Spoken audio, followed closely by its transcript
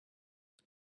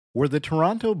Were the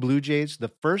Toronto Blue Jays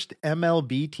the first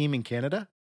MLB team in Canada?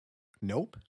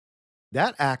 Nope.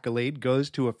 That accolade goes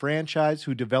to a franchise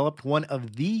who developed one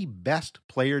of the best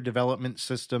player development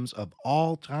systems of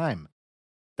all time.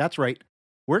 That's right.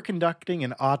 We're conducting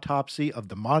an autopsy of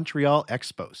the Montreal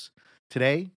Expos.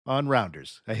 Today on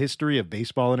Rounders, a history of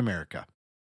baseball in America.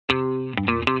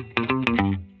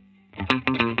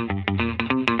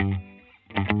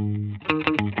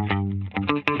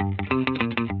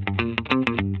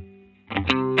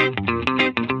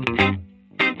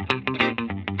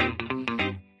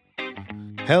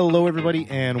 Hello, everybody,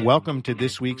 and welcome to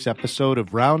this week's episode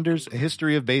of Rounders, a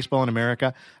history of baseball in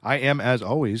America. I am, as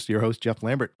always, your host, Jeff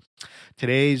Lambert.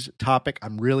 Today's topic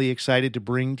I'm really excited to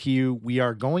bring to you. We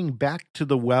are going back to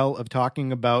the well of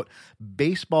talking about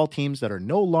baseball teams that are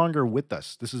no longer with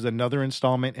us. This is another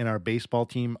installment in our baseball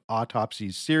team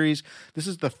autopsies series. This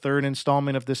is the third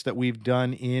installment of this that we've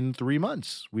done in 3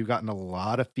 months. We've gotten a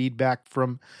lot of feedback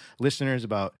from listeners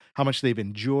about how much they've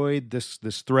enjoyed this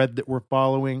thread that we're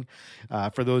following.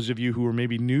 For those of you who are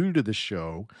maybe new to the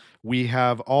show, we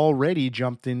have already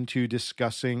jumped into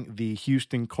discussing the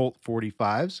Houston Colt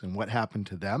 45s and what happened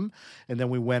to them. And then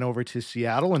we went over to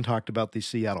Seattle and talked about the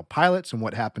Seattle Pilots and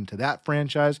what happened to that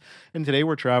franchise. And today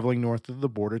we're traveling north of the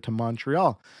border to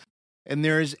Montreal. And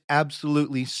there is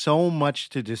absolutely so much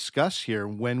to discuss here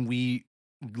when we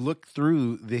look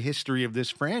through the history of this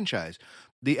franchise.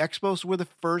 The Expos were the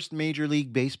first Major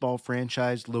League Baseball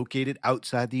franchise located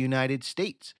outside the United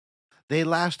States. They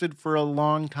lasted for a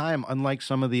long time, unlike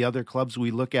some of the other clubs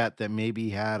we look at that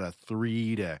maybe had a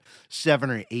 3 to 7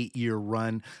 or 8 year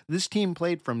run. This team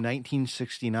played from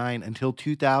 1969 until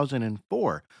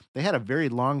 2004. They had a very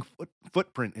long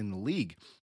footprint in the league.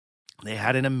 They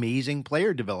had an amazing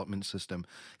player development system.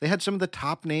 They had some of the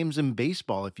top names in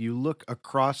baseball. If you look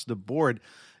across the board,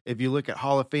 if you look at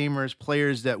Hall of Famers,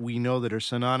 players that we know that are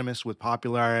synonymous with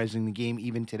popularizing the game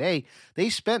even today, they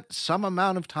spent some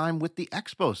amount of time with the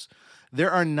Expos.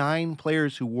 There are 9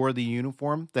 players who wore the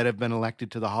uniform that have been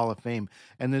elected to the Hall of Fame,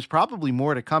 and there's probably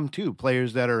more to come too,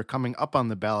 players that are coming up on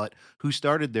the ballot who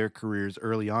started their careers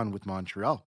early on with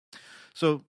Montreal.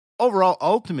 So overall,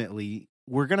 ultimately,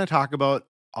 we're going to talk about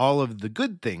all of the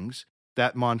good things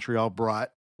that Montreal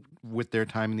brought with their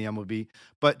time in the MLB.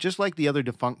 But just like the other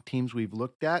defunct teams we've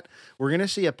looked at, we're going to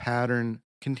see a pattern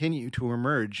continue to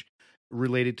emerge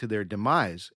related to their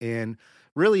demise. And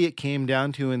really, it came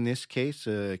down to, in this case,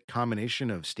 a combination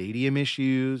of stadium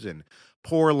issues and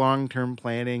poor long-term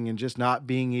planning and just not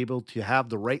being able to have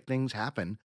the right things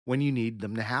happen when you need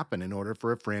them to happen in order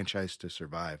for a franchise to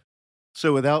survive.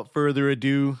 So without further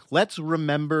ado, let's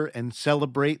remember and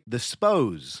celebrate the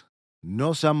SPOs,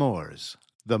 Nos Amores,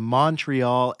 the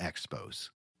Montreal Expos.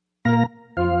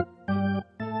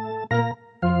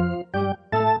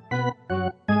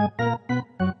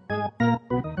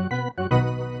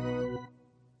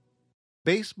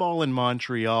 Baseball in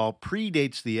Montreal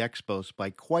predates the Expos by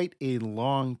quite a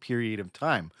long period of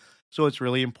time, so it's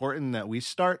really important that we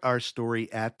start our story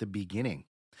at the beginning.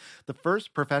 The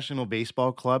first professional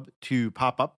baseball club to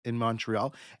pop up in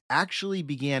Montreal actually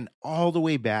began all the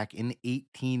way back in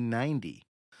 1890.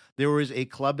 There was a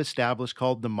club established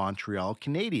called the Montreal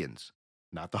Canadiens,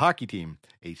 not the hockey team,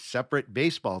 a separate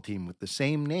baseball team with the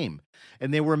same name,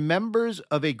 and they were members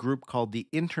of a group called the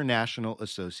International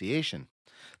Association.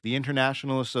 The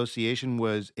International Association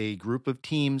was a group of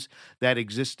teams that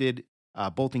existed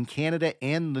both in Canada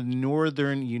and the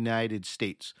northern United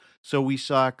States. So we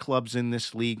saw clubs in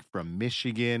this league from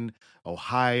Michigan,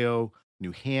 Ohio,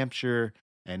 New Hampshire,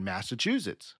 and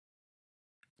Massachusetts.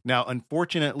 Now,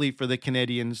 unfortunately for the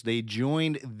Canadiens, they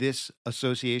joined this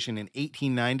association in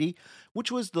 1890,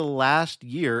 which was the last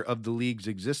year of the league's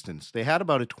existence. They had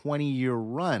about a 20-year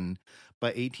run,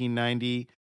 but 1890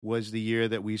 was the year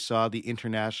that we saw the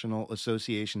International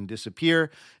Association disappear,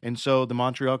 and so the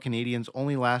Montreal Canadiens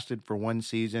only lasted for 1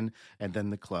 season, and then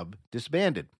the club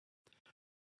disbanded.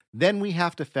 Then we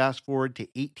have to fast forward to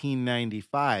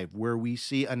 1895, where we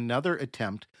see another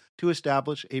attempt to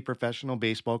establish a professional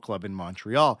baseball club in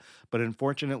Montreal, but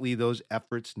unfortunately those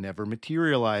efforts never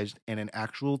materialized and an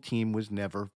actual team was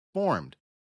never formed.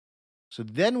 So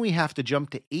then we have to jump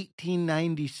to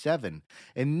 1897,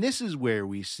 and this is where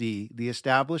we see the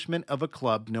establishment of a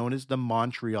club known as the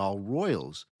Montreal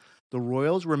Royals. The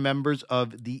Royals were members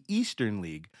of the Eastern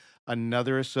League,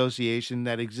 another association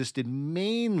that existed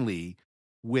mainly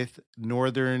with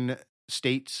northern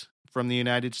states from the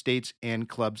United States and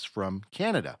clubs from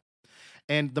Canada.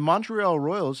 And the Montreal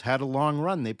Royals had a long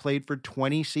run. They played for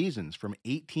 20 seasons from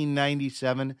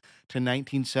 1897 to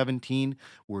 1917,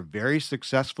 were very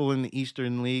successful in the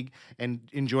Eastern League, and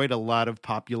enjoyed a lot of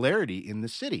popularity in the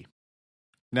city.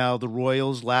 Now, the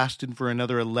Royals lasted for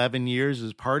another 11 years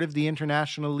as part of the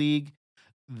International League.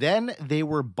 Then they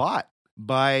were bought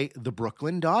by the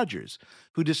Brooklyn Dodgers,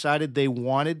 who decided they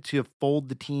wanted to fold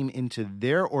the team into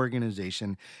their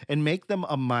organization and make them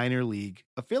a minor league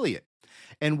affiliate.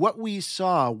 And what we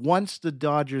saw once the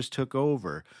Dodgers took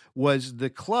over was the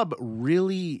club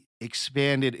really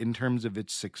expanded in terms of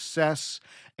its success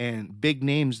and big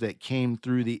names that came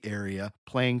through the area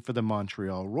playing for the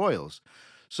Montreal Royals.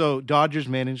 So Dodgers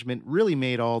management really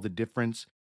made all the difference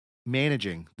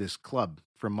managing this club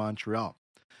from Montreal.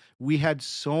 We had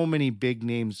so many big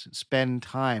names spend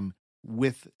time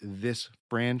with this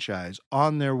franchise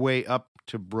on their way up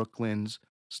to Brooklyn's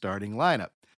starting lineup.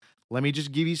 Let me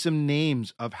just give you some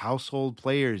names of household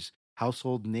players,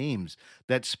 household names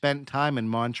that spent time in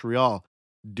Montreal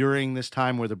during this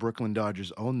time where the Brooklyn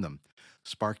Dodgers owned them.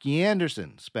 Sparky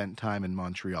Anderson spent time in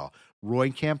Montreal.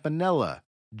 Roy Campanella,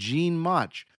 Gene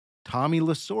Mach, Tommy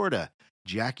Lasorda,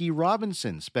 Jackie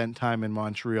Robinson spent time in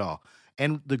Montreal.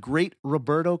 And the great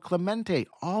Roberto Clemente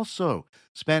also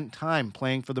spent time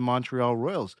playing for the Montreal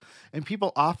Royals. And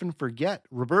people often forget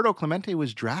Roberto Clemente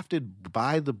was drafted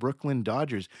by the Brooklyn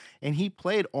Dodgers, and he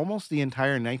played almost the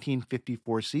entire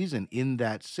 1954 season in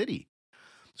that city.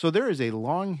 So there is a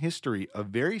long history of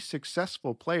very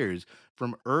successful players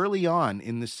from early on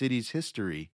in the city's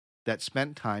history that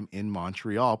spent time in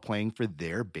Montreal playing for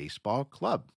their baseball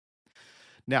club.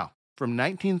 Now, from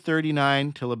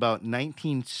 1939 till about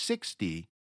 1960,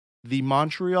 the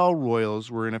Montreal Royals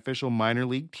were an official minor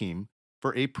league team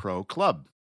for a pro club.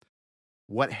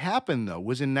 What happened, though,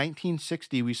 was in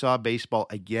 1960, we saw baseball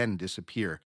again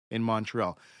disappear in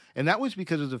Montreal. And that was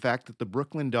because of the fact that the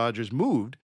Brooklyn Dodgers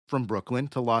moved from Brooklyn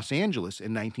to Los Angeles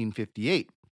in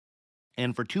 1958.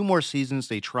 And for 2 more seasons,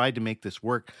 they tried to make this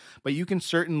work. But you can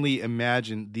certainly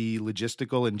imagine the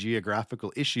logistical and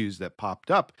geographical issues that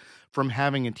popped up from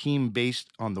having a team based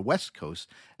on the West Coast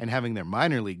and having their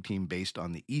minor league team based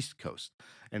on the East Coast.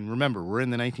 And remember, we're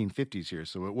in the 1950s here,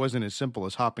 so it wasn't as simple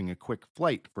as hopping a quick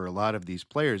flight for a lot of these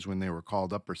players when they were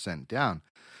called up or sent down.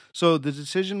 So the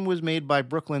decision was made by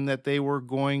Brooklyn that they were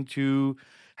going to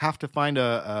have to find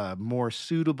a more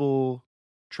suitable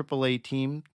AAA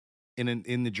team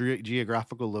in the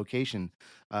geographical location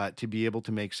to be able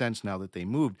to make sense now that they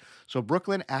moved. So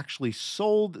Brooklyn actually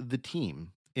sold the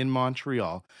team in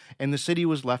Montreal, and the city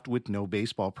was left with no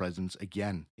baseball presence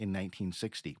again in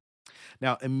 1960.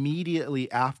 Now,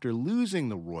 immediately after losing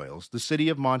the Royals, the city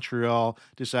of Montreal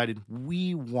decided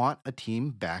we want a team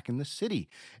back in the city,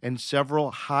 and several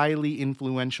highly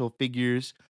influential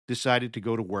figures decided to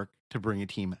go to work to bring a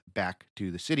team back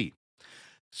to the city.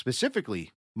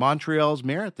 Specifically, Montreal's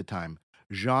mayor at the time,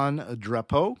 Jean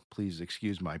Drapeau, please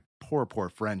excuse my poor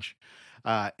French,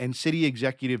 and city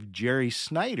executive Jerry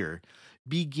Snyder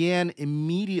began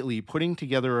immediately putting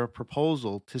together a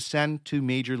proposal to send to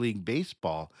Major League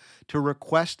Baseball to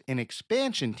request an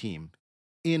expansion team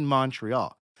in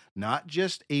Montreal. Not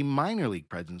just a minor league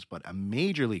presence, but a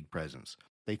major league presence.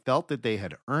 They felt that they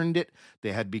had earned it.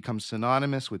 They had become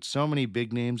synonymous with so many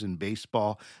big names in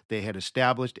baseball. They had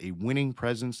established a winning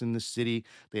presence in the city.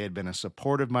 They had been a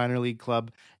supportive minor league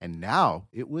club. And now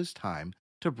it was time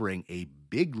to bring a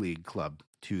big league club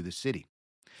to the city.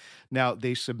 Now,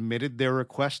 they submitted their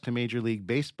request to Major League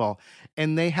Baseball,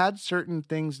 and they had certain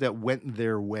things that went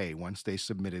their way once they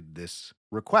submitted this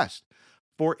request.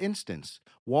 For instance,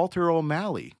 Walter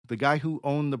O'Malley, the guy who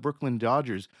owned the Brooklyn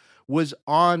Dodgers, was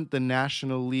on the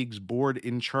National League's board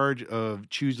in charge of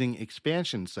choosing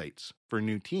expansion sites for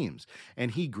new teams.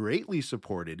 And he greatly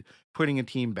supported putting a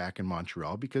team back in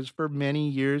Montreal because for many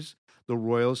years, the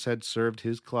Royals had served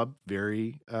his club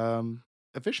very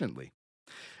efficiently.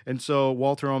 And so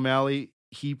Walter O'Malley,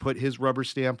 he put his rubber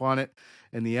stamp on it,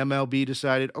 and the MLB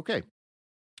decided, okay,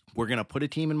 we're going to put a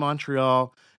team in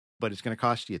Montreal, but it's going to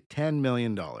cost you $10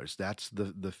 million. That's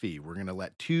the fee. We're going to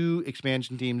let 2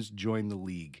 expansion teams join the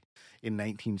league in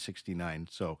 1969.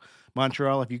 So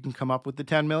Montreal, if you can come up with the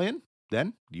 $10 million,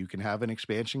 then you can have an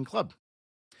expansion club.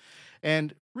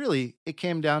 And really, it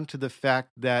came down to the fact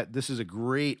that this is a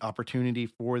great opportunity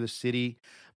for the city,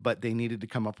 but they needed to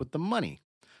come up with the money.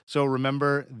 So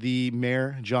remember the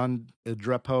mayor, John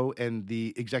Drapeau, and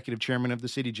the executive chairman of the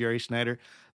city, Jerry Snyder,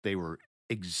 they were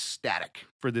ecstatic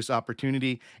for this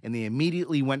opportunity, and they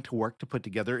immediately went to work to put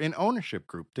together an ownership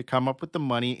group to come up with the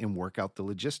money and work out the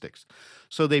logistics.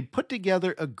 So they put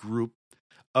together a group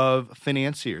of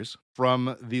financiers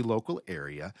from the local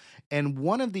area. And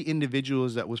one of the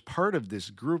individuals that was part of this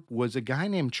group was a guy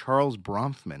named Charles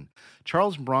Bronfman.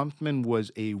 Charles Bronfman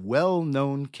was a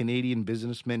well-known Canadian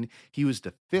businessman. He was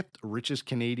the fifth richest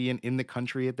Canadian in the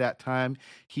country at that time.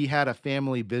 He had a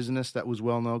family business that was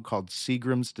well-known called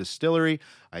Seagram's Distillery.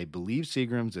 I believe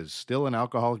Seagram's is still an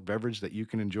alcoholic beverage that you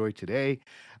can enjoy today.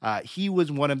 He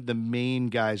was one of the main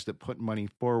guys that put money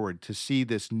forward to see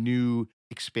this new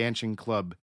expansion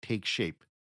club take shape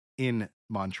in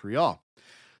Montreal.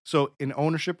 So an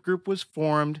ownership group was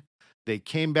formed. They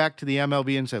came back to the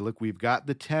MLB and said, look, we've got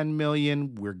the $10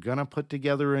 million. We're going to put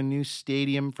together a new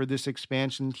stadium for this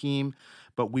expansion team,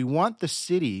 but we want the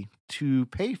city to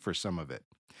pay for some of it.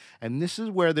 And this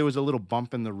is where there was a little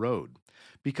bump in the road,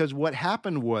 because what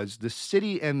happened was the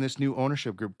city and this new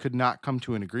ownership group could not come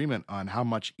to an agreement on how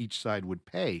much each side would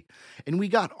pay. And we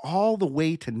got all the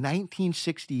way to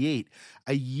 1968,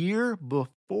 a year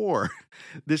before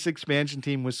this expansion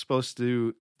team was supposed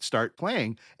to start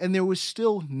playing, and there was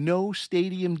still no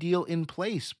stadium deal in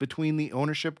place between the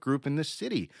ownership group and the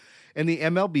city. And the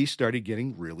MLB started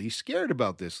getting really scared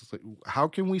about this. It's like, how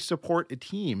can we support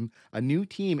a new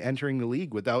team entering the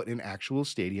league without an actual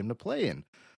stadium to play in?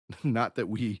 Not that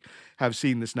we have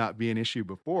seen this not be an issue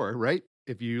before, right?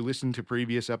 If you listen to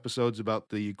previous episodes about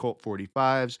the Colt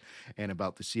 45s and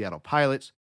about the Seattle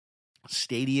Pilots,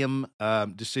 stadium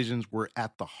decisions were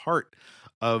at the heart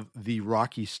of the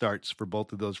rocky starts for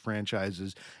both of those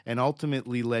franchises, and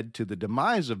ultimately led to the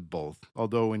demise of both.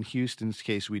 Although in Houston's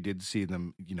case, we did see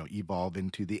them, evolve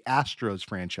into the Astros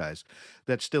franchise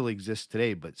that still exists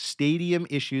today. But stadium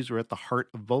issues were at the heart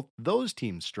of both those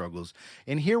teams' struggles.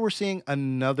 And here we're seeing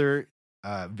another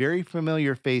very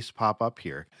familiar face pop up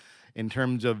here in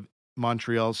terms of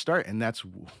Montreal's start, and that's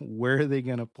where are they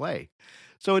going to play?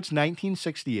 So it's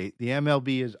 1968. The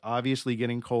MLB is obviously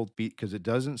getting cold feet because it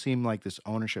doesn't seem like this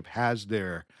ownership has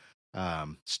their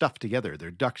stuff together,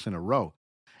 their ducks in a row.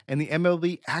 And the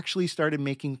MLB actually started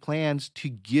making plans to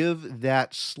give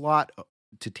that slot,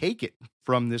 to take it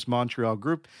from this Montreal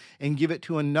group and give it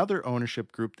to another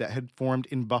ownership group that had formed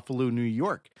in Buffalo, New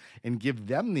York, and give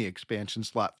them the expansion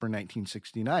slot for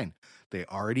 1969. They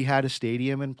already had a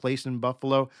stadium in place in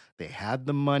Buffalo. They had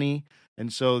the money.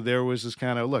 And so there was this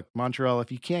kind of, look, Montreal,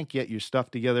 if you can't get your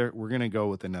stuff together, we're going to go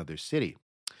with another city.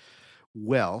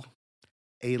 Well,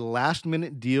 a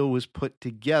last-minute deal was put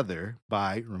together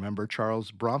by, remember,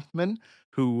 Charles Bronfman,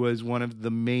 who was one of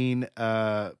the main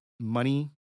money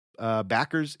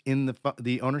backers in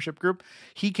the ownership group.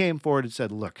 He came forward and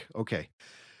said, look, okay,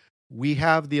 we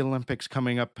have the Olympics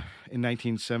coming up in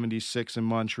 1976 in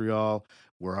Montreal.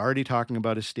 We're already talking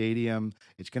about a stadium.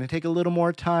 It's going to take a little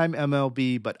more time,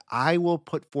 MLB, but I will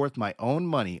put forth my own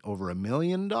money, over $1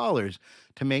 million,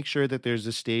 to make sure that there's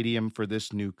a stadium for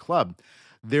this new club.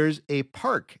 There's a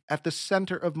park at the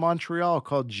center of Montreal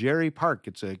called Gerry Park.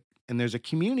 And there's a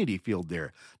community field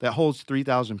there that holds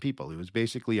 3,000 people. It was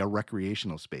basically a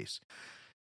recreational space.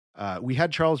 We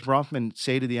had Charles Bronfman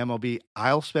say to the MLB,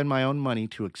 I'll spend my own money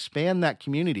to expand that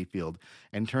community field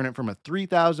and turn it from a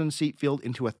 3,000-seat field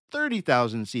into a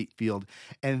 30,000-seat field.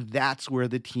 And that's where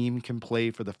the team can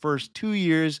play for the first 2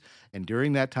 years. And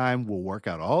during that time, we'll work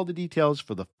out all the details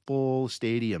for the full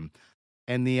stadium.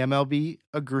 And the MLB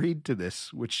agreed to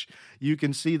this, which you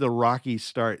can see the rocky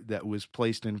start that was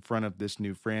placed in front of this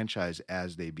new franchise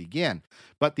as they began.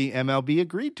 But the MLB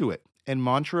agreed to it. And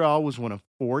Montreal was one of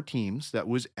 4 teams that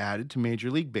was added to Major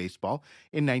League Baseball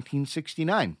in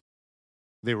 1969.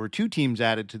 There were 2 teams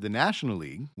added to the National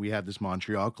League. We had this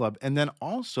Montreal club, and then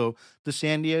also the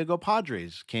San Diego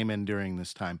Padres came in during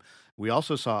this time. We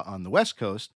also saw on the West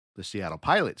Coast, the Seattle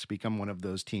Pilots become one of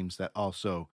those teams that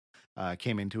also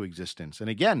came into existence. And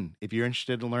again, if you're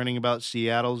interested in learning about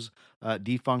Seattle's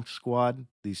defunct squad,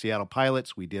 the Seattle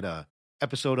Pilots, we did a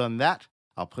episode on that.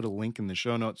 I'll put a link in the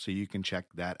show notes so you can check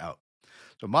that out.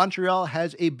 So Montreal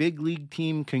has a big league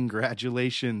team.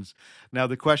 Congratulations. Now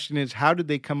the question is, how did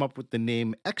they come up with the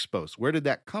name Expos? Where did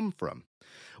that come from?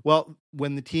 Well,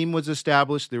 when the team was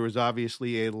established, there was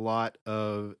obviously a lot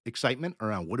of excitement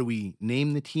around what do we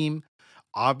name the team.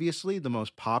 Obviously, the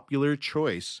most popular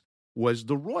choice was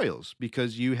the Royals,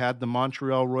 because you had the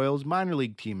Montreal Royals minor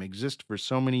league team exist for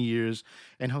so many years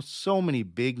and have so many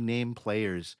big name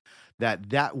players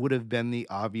that would have been the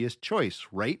obvious choice,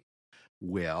 right?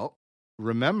 Well,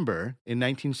 remember, in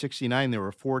 1969, there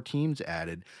were 4 teams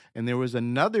added, and there was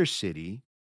another city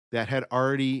that had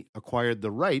already acquired the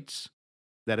rights,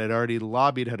 that had already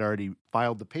lobbied, had already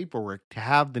filed the paperwork to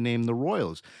have the name the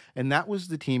Royals, and that was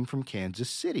the team from Kansas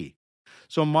City.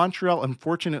 So Montreal,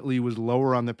 unfortunately, was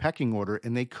lower on the pecking order,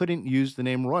 and they couldn't use the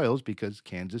name Royals because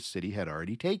Kansas City had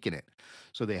already taken it.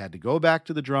 So they had to go back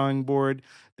to the drawing board.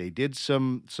 They did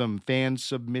some fan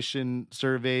submission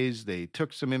surveys. They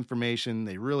took some information.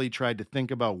 They really tried to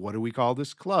think about, what do we call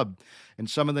this club? And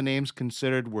some of the names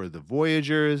considered were the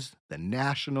Voyageurs, the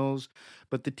Nationals,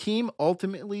 but the team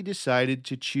ultimately decided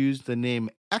to choose the name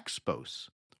Expos.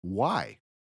 Why?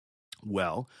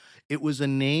 Well, it was a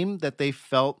name that they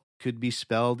felt could be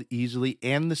spelled easily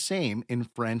and the same in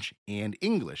French and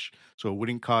English, so it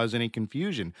wouldn't cause any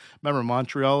confusion. Remember,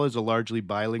 Montreal is a largely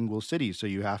bilingual city, so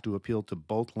you have to appeal to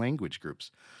both language groups.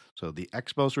 So the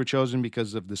Expos were chosen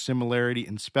because of the similarity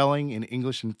in spelling in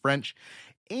English and French,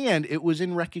 and it was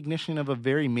in recognition of a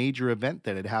very major event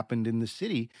that had happened in the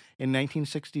city in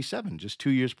 1967, just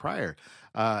 2 years prior.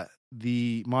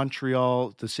 The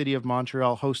city of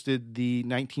Montreal hosted the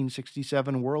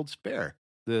 1967 World's Fair,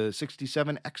 the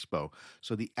 67 Expo.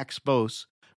 So the Expos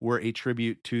were a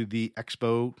tribute to the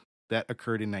Expo that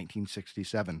occurred in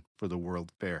 1967 for the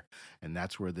World Fair, and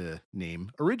that's where the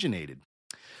name originated.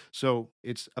 So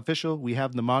it's official. We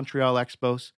have the Montreal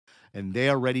Expos, and they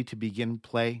are ready to begin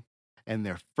play. And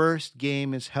their first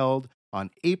game is held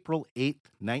on April 8th,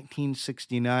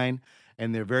 1969.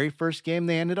 And their very first game,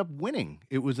 they ended up winning.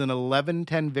 It was an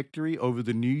 11-10 victory over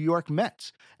the New York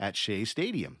Mets at Shea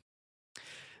Stadium.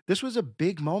 This was a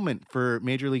big moment for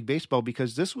Major League Baseball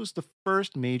because this was the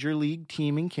first major league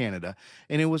team in Canada,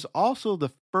 and it was also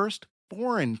the first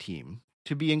foreign team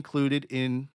to be included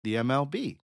in the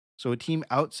MLB. So a team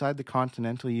outside the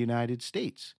continental United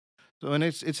States. So, and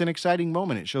it's an exciting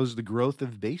moment. It shows the growth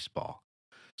of baseball.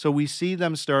 So we see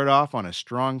them start off on a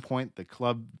strong point. The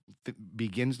club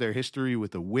begins their history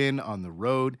with a win on the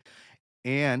road.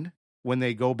 And when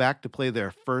they go back to play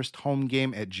their first home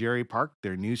game at Jerry Park,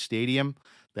 their new stadium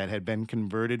that had been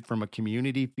converted from a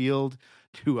community field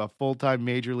to a full-time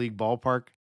major league ballpark,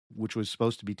 which was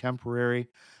supposed to be temporary,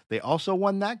 they also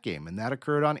won that game. And that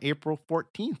occurred on April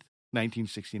 14th.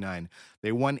 1969.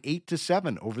 They won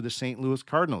 8-7 over the St. Louis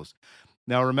Cardinals.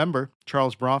 Now remember,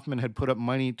 Charles Bronfman had put up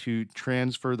money to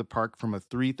transfer the park from a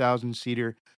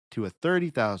 3,000-seater to a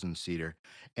 30,000-seater,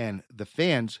 and the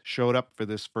fans showed up for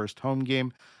this first home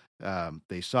game.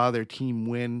 They saw their team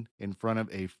win in front of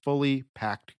a fully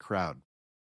packed crowd.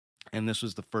 And this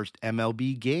was the first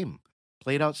MLB game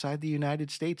played outside the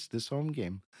United States, this home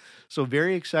game. So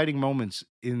very exciting moments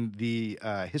in the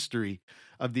history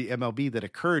of the MLB that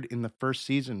occurred in the first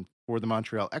season for the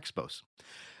Montreal Expos.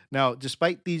 Now,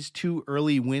 despite these two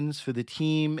early wins for the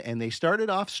team, and they started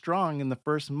off strong in the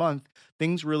first month,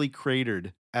 things really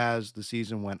cratered as the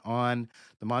season went on.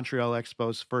 The Montreal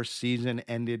Expos' first season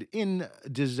ended in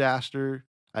disaster.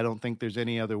 I don't think there's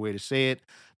any other way to say it.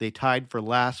 They tied for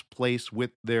last place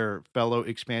with their fellow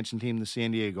expansion team, the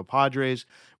San Diego Padres,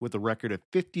 with a record of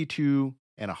 52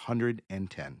 and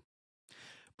 110.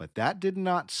 But that did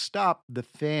not stop the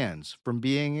fans from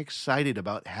being excited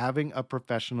about having a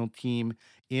professional team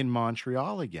in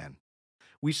Montreal again.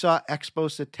 We saw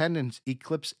Expos attendance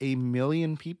eclipse 1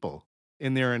 million people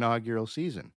in their inaugural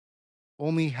season.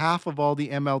 Only half of all the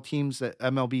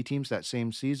MLB teams that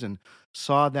same season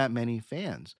saw that many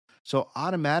fans. So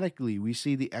automatically, we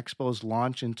see the Expos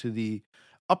launch into the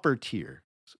upper tier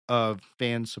of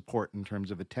fan support in terms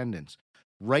of attendance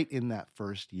right in that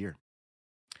first year.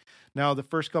 Now, the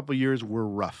first couple of years were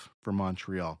rough for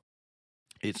Montreal.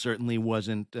 It certainly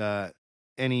wasn't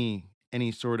any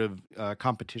sort of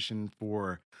competition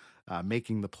for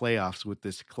making the playoffs with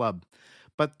this club.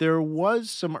 But there was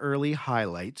some early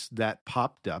highlights that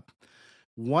popped up.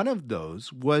 One of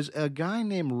those was a guy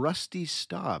named Rusty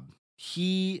Staub.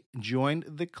 He joined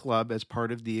the club as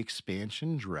part of the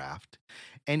expansion draft,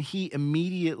 and he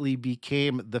immediately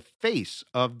became the face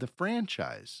of the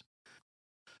franchise.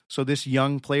 So this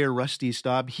young player, Rusty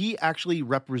Staub, he actually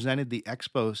represented the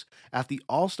Expos at the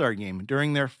All-Star game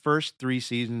during their first 3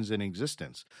 seasons in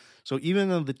existence. So even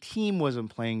though the team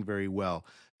wasn't playing very well,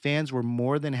 fans were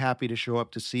more than happy to show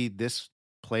up to see this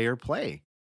player play.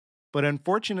 But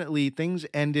unfortunately, things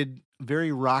ended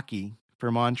very rocky for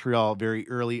Montreal very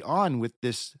early on with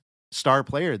this star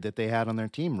player that they had on their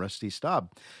team, Rusty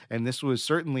Staub. And this was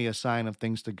certainly a sign of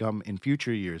things to come in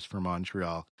future years for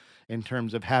Montreal in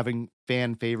terms of having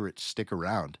fan favorites stick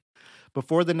around.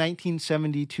 Before the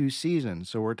 1972 season,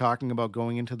 so we're talking about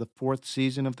going into the 4th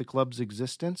season of the club's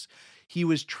existence, he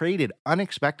was traded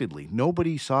unexpectedly.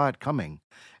 Nobody saw it coming,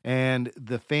 and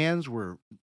the fans were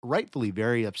rightfully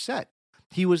very upset.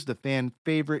 He was the fan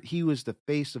favorite. He was the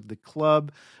face of the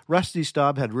club. Rusty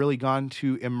Staub had really gone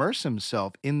to immerse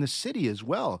himself in the city as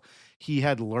well. He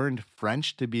had learned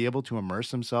French to be able to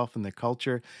immerse himself in the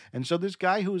culture. And so this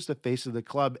guy who was the face of the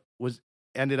club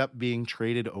ended up being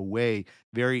traded away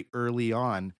very early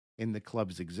on in the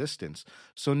club's existence.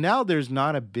 So now there's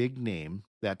not a big name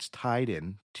that's tied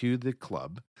in to the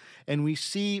club. And we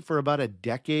see for about a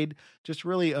decade, just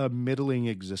really a middling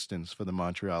existence for the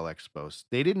Montreal Expos.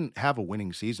 They didn't have a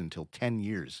winning season till 10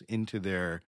 years into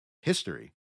their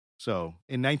history. So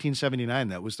in 1979,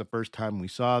 that was the first time we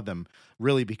saw them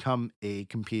really become a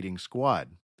competing squad.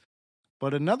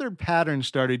 But another pattern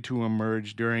started to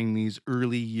emerge during these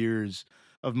early years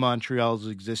of Montreal's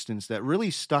existence that really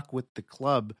stuck with the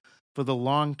club for the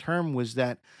long term was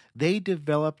that they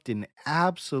developed an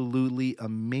absolutely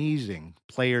amazing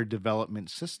player development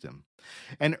system.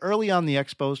 And early on, the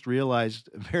Expos realized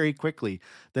very quickly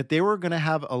that they were going to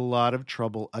have a lot of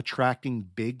trouble attracting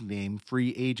big name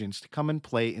free agents to come and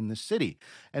play in the city.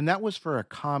 And that was for a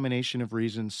combination of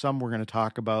reasons. Some we're going to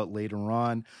talk about later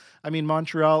on. I mean,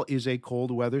 Montreal is a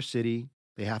cold weather city.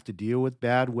 They have to deal with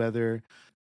bad weather.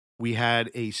 We had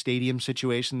a stadium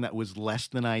situation that was less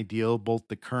than ideal, both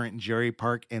the current Jerry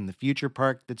Park and the future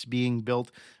park that's being built,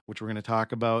 which we're going to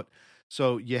talk about.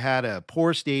 So you had a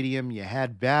poor stadium, you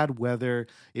had bad weather.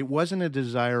 It wasn't a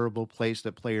desirable place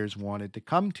that players wanted to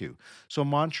come to. So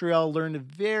Montreal learned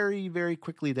very, very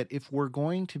quickly that if we're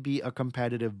going to be a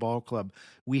competitive ball club,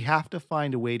 we have to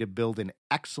find a way to build an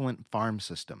excellent farm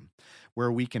system where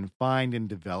we can find and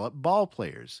develop ball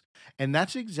players. And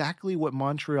that's exactly what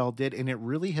Montreal did, and it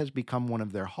really has become one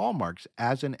of their hallmarks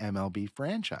as an MLB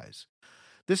franchise.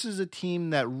 This is a team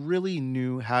that really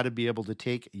knew how to be able to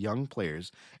take young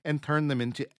players and turn them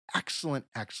into excellent,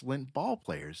 excellent ball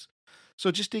players.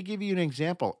 So just to give you an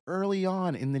example, early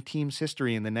on in the team's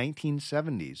history in the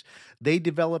 1970s, they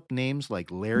developed names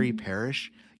like Larry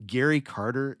Parrish, Gary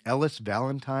Carter, Ellis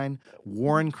Valentine,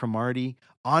 Warren Cromartie,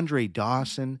 Andre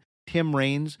Dawson, Tim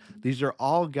Raines. These are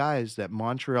all guys that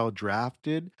Montreal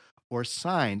drafted or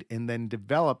signed and then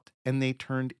developed, and they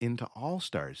turned into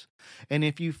all-stars. And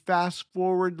if you fast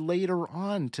forward later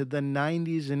on to the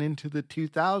 90s and into the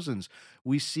 2000s,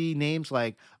 we see names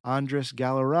like Andres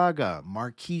Galarraga,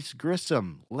 Marquise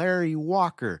Grissom, Larry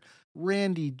Walker,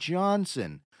 Randy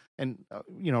Johnson. And,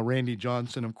 Randy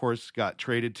Johnson, of course, got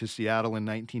traded to Seattle in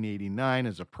 1989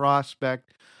 as a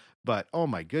prospect. But, oh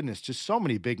my goodness, just so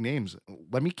many big names.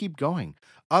 Let me keep going.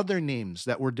 Other names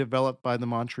that were developed by the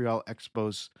Montreal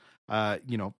Expos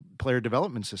player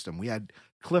development system. We had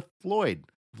Cliff Floyd,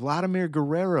 Vladimir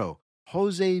Guerrero,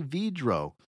 Jose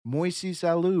Vidro, Moises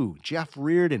Alou, Jeff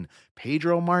Reardon,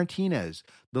 Pedro Martinez.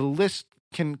 The list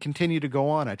can continue to go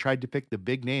on. I tried to pick the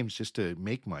big names just to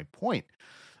make my point.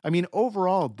 I mean,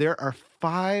 overall, there are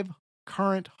 5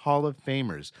 current Hall of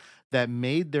Famers that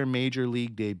made their major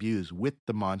league debuts with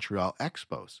the Montreal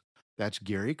Expos. That's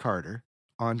Gary Carter,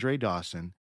 Andre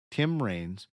Dawson, Tim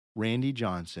Raines, Randy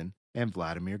Johnson, and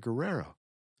Vladimir Guerrero.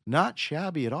 Not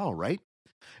shabby at all, right?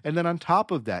 And then on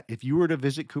top of that, if you were to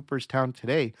visit Cooperstown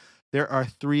today, there are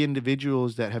 3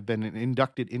 individuals that have been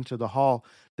inducted into the hall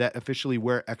that officially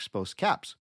wear Expos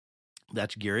caps.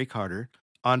 That's Gary Carter,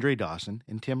 Andre Dawson,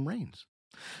 and Tim Raines.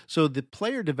 So the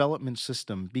player development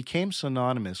system became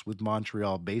synonymous with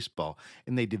Montreal baseball,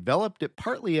 and they developed it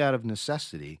partly out of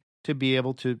necessity to be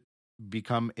able to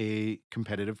become a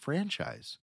competitive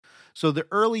franchise. So the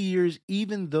early years,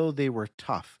 even though they were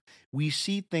tough, we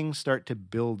see things start to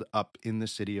build up in the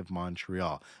city of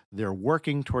Montreal. They're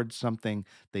working towards something.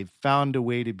 They've found a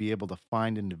way to be able to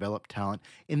find and develop talent,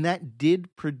 and that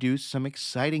did produce some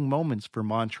exciting moments for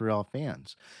Montreal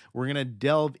fans. We're going to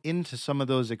delve into some of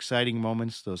those exciting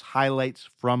moments, those highlights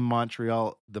from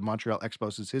Montreal, the Montreal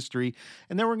Expos' history,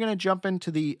 and then we're going to jump into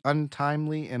the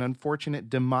untimely and unfortunate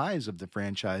demise of the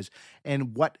franchise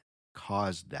and what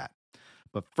caused that.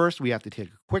 But first, we have to take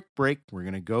a quick break. We're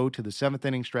going to go to the 7th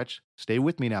inning stretch. Stay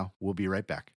with me now. We'll be right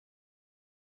back.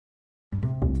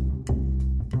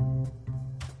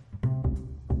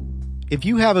 If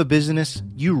you have a business,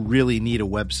 you really need a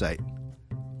website.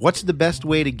 What's the best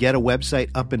way to get a website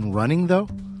up and running, though?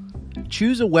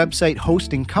 Choose a website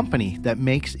hosting company that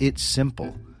makes it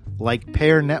simple, like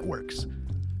Pair Networks.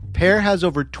 Pair has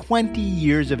over 20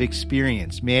 years of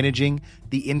experience managing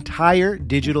the entire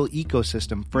digital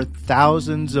ecosystem for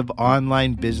thousands of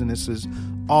online businesses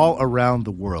all around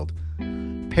the world.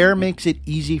 Pair makes it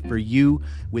easy for you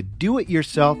with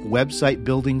do-it-yourself website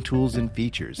building tools and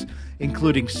features,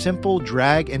 including simple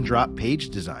drag-and-drop page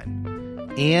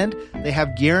design. And they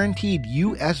have guaranteed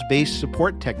US-based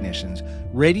support technicians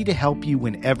ready to help you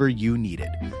whenever you need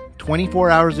it, 24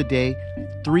 hours a day,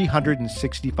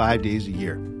 365 days a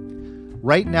year.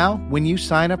 Right now, when you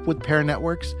sign up with Pair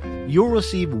Networks, you'll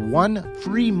receive 1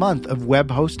 free month of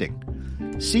web hosting.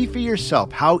 See for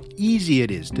yourself how easy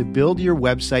it is to build your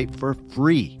website for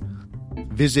free.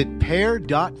 Visit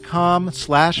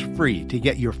pair.com/free to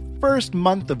get your first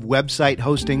month of website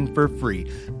hosting for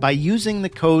free by using the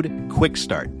code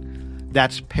QUICKSTART.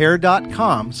 That's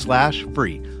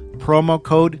pair.com/free. Promo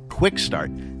code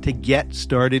QUICKSTART to get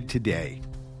started today.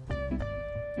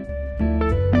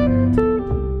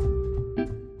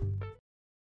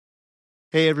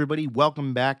 Hey everybody,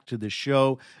 welcome back to the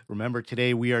show. Remember,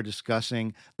 today we are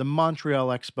discussing the Montreal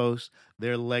Expos,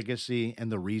 their legacy, and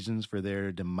the reasons for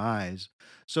their demise.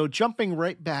 So jumping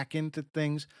right back into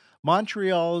things,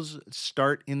 Montreal's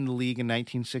start in the league in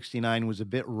 1969 was a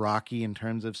bit rocky in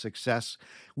terms of success.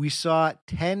 We saw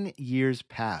 10 years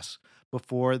pass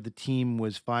before the team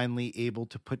was finally able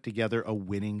to put together a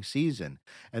winning season.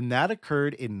 And that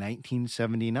occurred in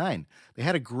 1979. They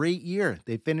had a great year.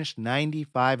 They finished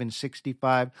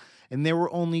 95-65, and they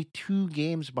were only 2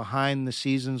 games behind the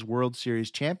season's World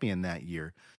Series champion that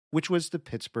year, which was the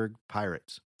Pittsburgh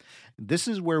Pirates. This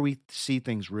is where we see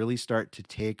things really start to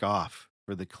take off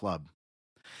for the club.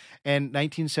 And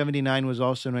 1979 was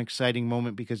also an exciting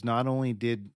moment because not only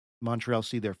did Montreal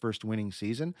see their first winning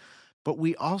season, but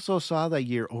we also saw that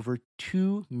year over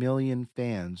 2 million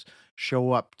fans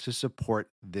show up to support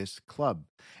this club.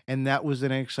 And that was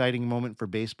an exciting moment for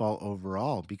baseball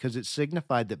overall because it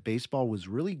signified that baseball was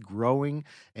really growing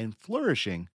and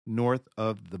flourishing north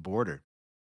of the border.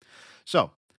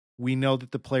 So we know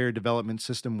that the player development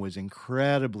system was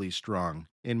incredibly strong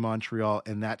in Montreal,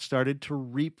 and that started to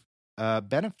reap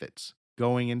benefits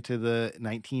going into the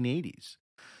 1980s.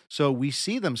 So we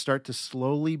see them start to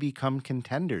slowly become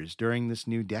contenders during this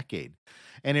new decade.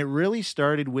 And it really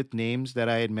started with names that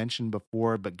I had mentioned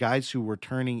before, but guys who were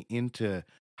turning into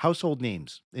household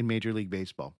names in Major League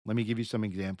Baseball. Let me give you some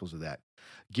examples of that.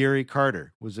 Gary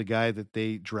Carter was a guy that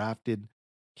they drafted.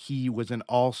 He was an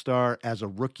all-star as a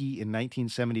rookie in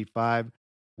 1975.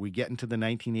 We get into the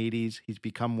 1980s. He's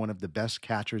become one of the best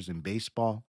catchers in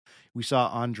baseball. We saw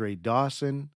Andre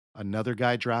Dawson, another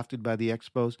guy drafted by the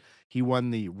Expos. He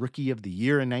won the Rookie of the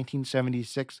Year in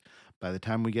 1976. By the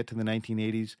time we get to the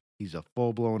 1980s, he's a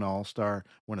full-blown all-star,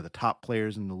 one of the top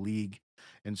players in the league.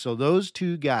 And so those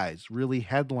 2 guys really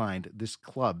headlined this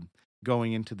club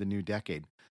going into the new decade.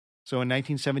 So in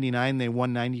 1979, they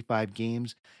won 95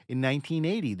 games. In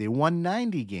 1980, they won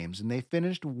 90 games, and they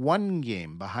finished 1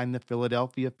 game behind the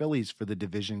Philadelphia Phillies for the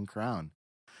division crown.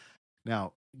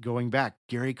 Now, going back,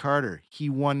 Gary Carter, he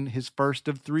won his first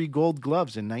of 3 Gold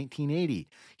Gloves in 1980.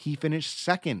 He finished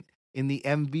second in the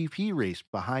MVP race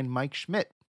behind Mike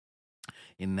Schmidt.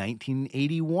 In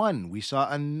 1981, we saw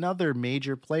another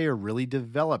major player really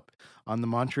develop on the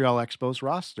Montreal Expos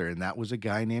roster, and that was a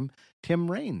guy named Tim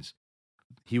Raines.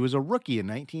 He was a rookie in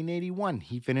 1981.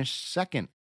 He finished second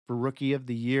for Rookie of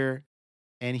the Year,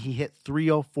 and he hit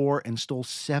 .304 and stole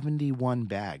 71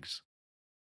 bags.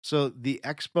 So the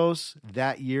Expos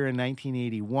that year in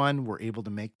 1981 were able to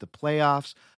make the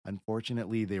playoffs.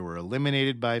 Unfortunately, they were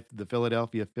eliminated by the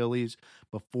Philadelphia Phillies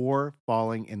before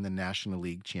falling in the National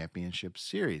League Championship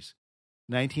Series.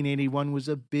 1981 was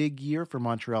a big year for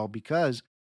Montreal because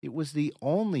it was the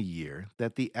only year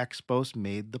that the Expos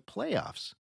made the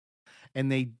playoffs.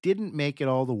 And they didn't make it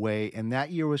all the way, and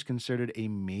that year was considered a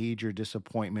major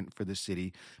disappointment for the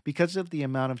city because of the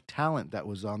amount of talent that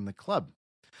was on the club.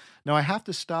 Now, I have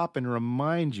to stop and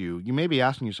remind you, you may be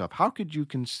asking yourself, how could you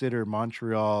consider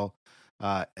Montreal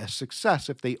a success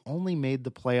if they only made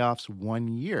the playoffs 1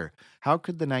 year? How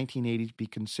could the 1980s be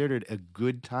considered a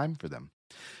good time for them?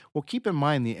 Well, keep in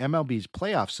mind the MLB's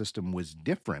playoff system was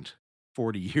different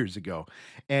 40 years ago,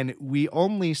 and we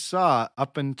only saw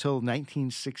up until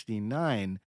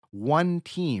 1969 1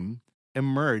 team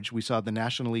emerge. We saw the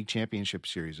National League Championship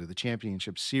Series, or the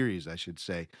Championship Series, I should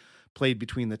say, played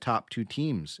between the top 2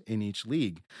 teams in each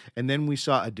league. And then we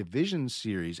saw a division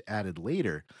series added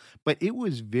later. But it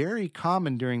was very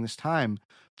common during this time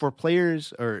for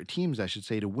players, or teams, I should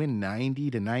say, to win 90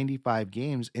 to 95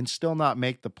 games and still not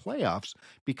make the playoffs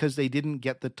because they didn't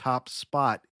get the top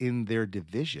spot in their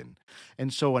division.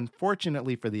 And so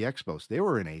unfortunately for the Expos, they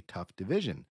were in a tough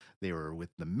division. They were with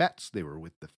the Mets, they were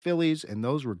with the Phillies, and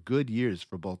those were good years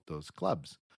for both those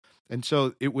clubs. And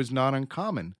so it was not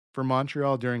uncommon for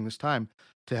Montreal during this time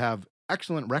to have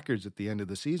excellent records at the end of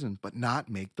the season, but not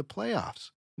make the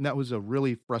playoffs. And that was a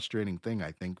really frustrating thing,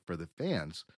 I think, for the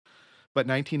fans. But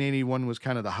 1981 was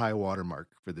kind of the high watermark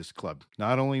for this club.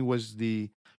 Not only was the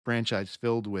franchise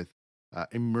filled with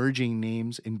emerging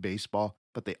names in baseball,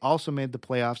 but they also made the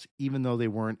playoffs, even though they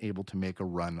weren't able to make a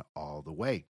run all the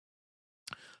way.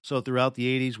 So throughout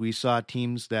the 80s, we saw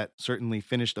teams that certainly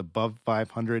finished above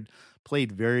 500,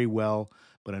 played very well,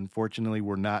 but unfortunately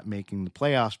were not making the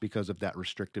playoffs because of that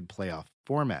restricted playoff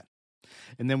format.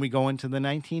 And then we go into the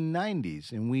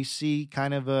 1990s and we see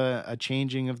kind of a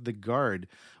changing of the guard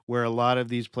where a lot of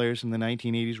these players in the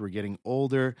 1980s were getting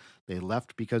older. They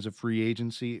left because of free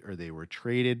agency or they were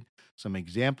traded. Some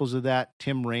examples of that: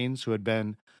 Tim Raines, who had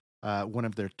been one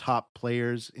of their top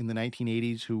players in the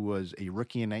 1980s, who was a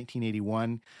rookie in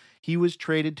 1981. He was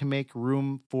traded to make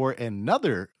room for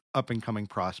another up-and-coming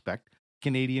prospect,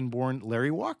 Canadian-born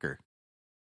Larry Walker.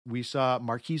 We saw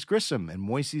Marquise Grissom and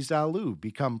Moises Alou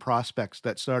become prospects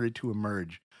that started to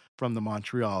emerge from the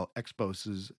Montreal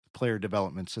Expos' player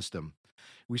development system.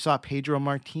 We saw Pedro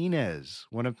Martinez,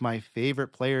 one of my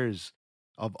favorite players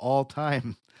of all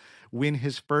time, win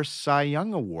his first Cy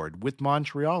Young Award with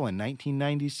Montreal in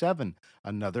 1997,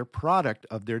 another product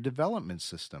of their development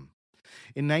system.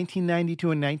 In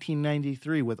 1992 and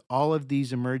 1993, with all of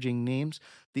these emerging names,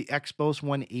 the Expos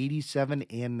won 87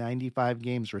 and 95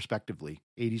 games, respectively.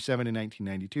 87 in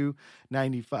 1992,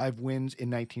 95 wins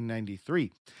in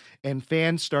 1993. And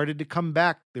fans started to come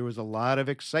back. There was a lot of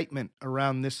excitement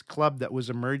around this club that was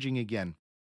emerging again.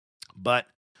 But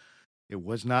it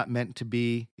was not meant to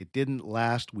be. It didn't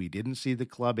last. We didn't see the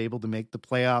club able to make the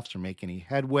playoffs or make any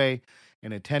headway,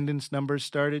 and attendance numbers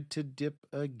started to dip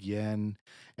again.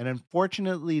 And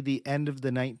unfortunately, the end of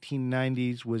the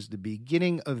 1990s was the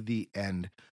beginning of the end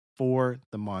for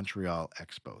the Montreal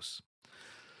Expos.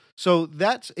 So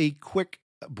that's a quick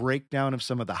breakdown of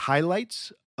some of the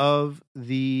highlights of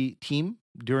the team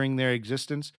during their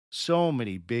existence. So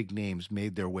many big names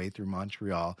made their way through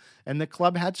Montreal, and the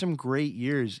club had some great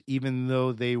years, even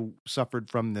though they suffered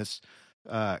from this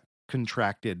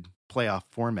contracted playoff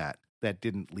format that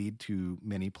didn't lead to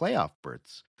many playoff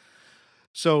berths.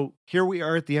 So here we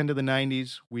are at the end of the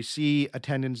 90s. We see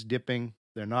attendance dipping.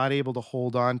 They're not able to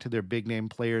hold on to their big name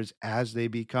players as they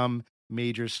become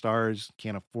major stars,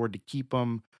 can't afford to keep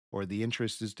them, or the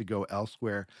interest is to go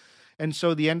elsewhere. And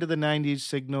so the end of the 90s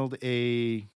signaled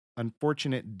a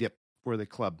unfortunate dip for the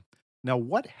club. Now,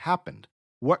 what happened?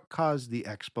 What caused the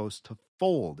Expos to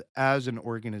fold as an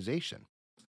organization?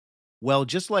 Well,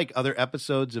 just like other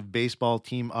episodes of Baseball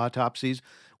Team Autopsies,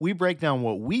 we break down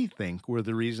what we think were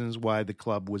the reasons why the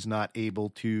club was not able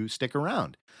to stick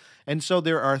around. And so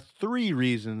there are 3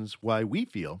 reasons why we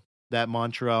feel that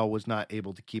Montreal was not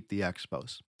able to keep the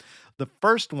Expos. The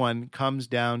first one comes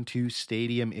down to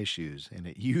stadium issues, and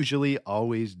it usually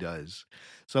always does.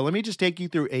 So let me just take you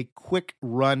through a quick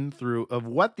run through of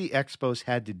what the Expos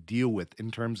had to deal with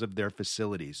in terms of their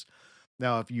facilities.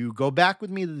 Now, if you go back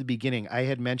with me to the beginning, I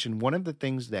had mentioned one of the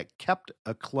things that kept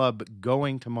a club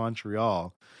going to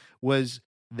Montreal was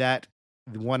that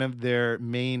one of their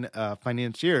main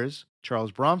financiers,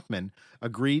 Charles Bronfman,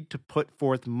 agreed to put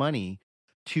forth money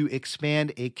to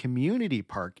expand a community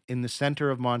park in the center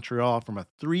of Montreal from a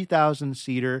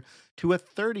 3,000-seater to a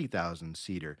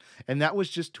 30,000-seater. And that was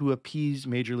just to appease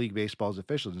Major League Baseball's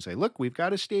officials and say, look, we've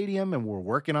got a stadium and we're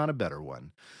working on a better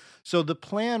one. So the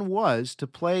plan was to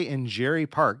play in Jerry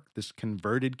Park, this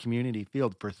converted community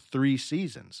field, for 3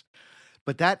 seasons.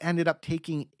 But that ended up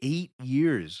taking 8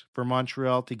 years for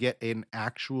Montreal to get an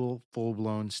actual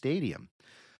full-blown stadium.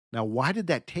 Now, why did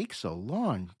that take so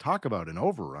long? Talk about an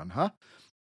overrun, huh?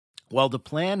 Well, the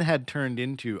plan had turned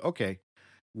into, okay,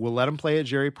 we'll let them play at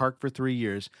Jerry Park for 3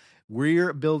 years.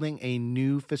 We're building a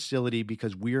new facility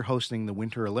because we're hosting the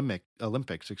Winter Olympics, in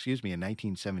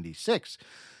 1976.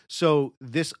 So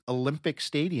this Olympic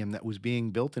stadium that was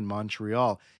being built in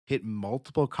Montreal hit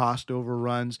multiple cost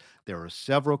overruns. There were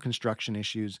several construction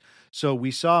issues. So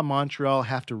we saw Montreal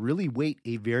have to really wait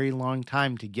a very long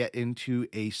time to get into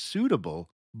a suitable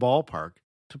ballpark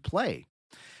to play.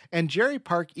 And Jerry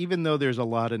Park, even though there's a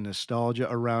lot of nostalgia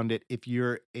around it, if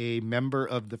you're a member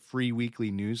of the free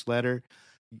weekly newsletter,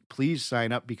 please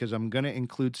sign up because I'm going to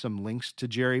include some links to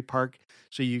Jerry Park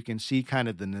so you can see kind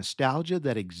of the nostalgia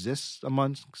that exists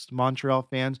amongst Montreal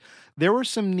fans. There were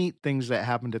some neat things that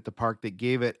happened at the park that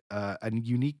gave it a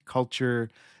unique culture,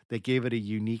 that gave it a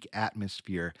unique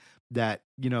atmosphere, that,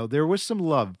 you know, there was some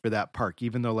love for that park,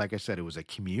 even though, like I said, it was a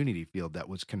community field that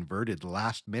was converted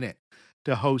last minute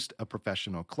to host a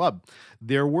professional club.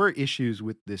 There were issues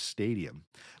with this stadium.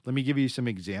 Let me give you some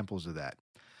examples of that.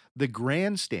 The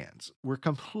grandstands were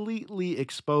completely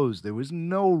exposed. There was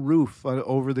no roof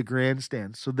over the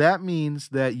grandstands. So that means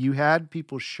that you had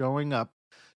people showing up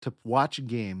to watch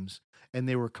games and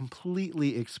they were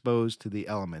completely exposed to the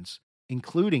elements,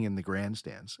 including in the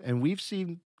grandstands. And we've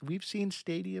seen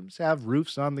stadiums have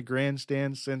roofs on the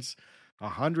grandstands since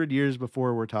 100 years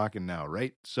before we're talking now,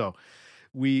 right? So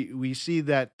we see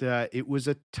that it was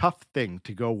a tough thing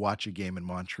to go watch a game in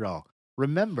Montreal.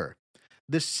 Remember,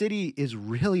 The city is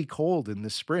really cold in the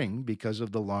spring because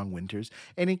of the long winters,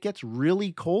 and it gets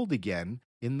really cold again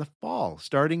in the fall,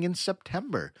 starting in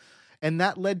September. And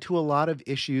that led to a lot of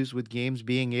issues with games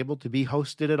being able to be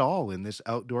hosted at all in this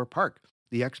outdoor park.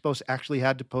 The Expos actually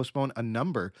had to postpone a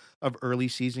number of early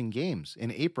season games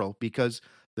in April because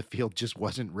the field just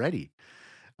wasn't ready.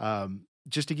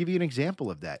 Just to give you an example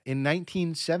of that, in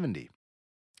 1970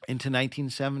 into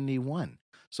 1971,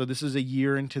 so this is a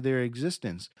year into their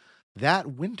existence, that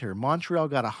winter, Montreal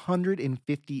got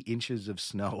 150 inches of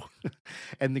snow,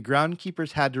 and the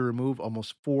groundkeepers had to remove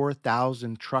almost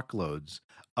 4,000 truckloads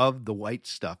of the white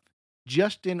stuff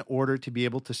just in order to be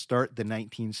able to start the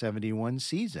 1971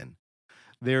 season.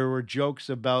 There were jokes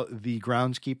about the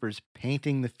groundskeepers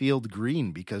painting the field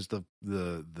green because the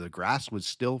grass was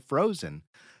still frozen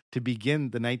to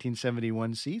begin the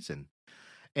 1971 season.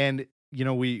 And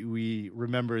we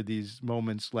remember these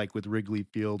moments like with Wrigley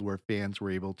Field where fans were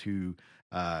able to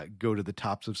go to the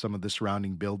tops of some of the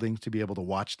surrounding buildings to be able to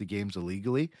watch the games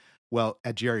illegally. Well,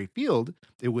 at Jerry Field,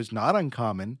 it was not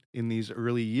uncommon in these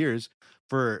early years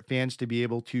for fans to be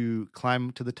able to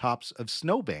climb to the tops of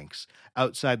snowbanks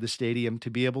outside the stadium to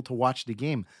be able to watch the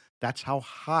game. That's how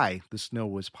high the snow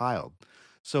was piled.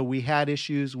 So we had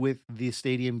issues with the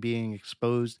stadium being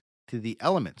exposed to the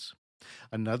elements.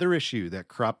 Another issue that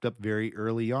cropped up very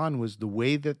early on was the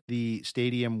way that the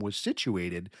stadium was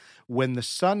situated. When the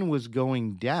sun was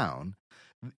going down,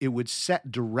 it would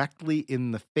set directly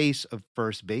in the face of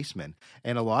first baseman.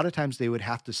 And a lot of times they would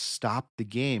have to stop the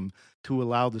game to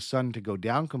allow the sun to go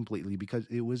down completely because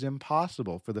it was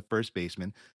impossible for the first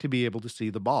baseman to be able to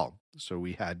see the ball. So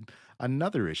we had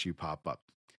another issue pop up.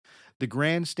 The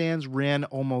grandstands ran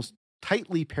almost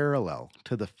tightly parallel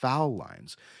to the foul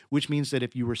lines, which means that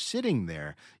if you were sitting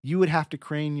there, you would have to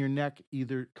crane your neck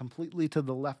either completely to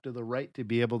the left or the right to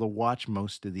be able to watch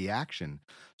most of the action.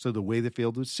 So the way the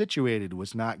field was situated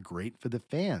was not great for the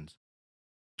fans.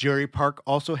 Jerry Park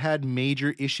also had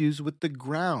major issues with the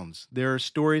grounds. There are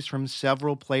stories from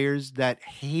several players that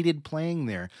hated playing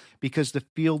there because the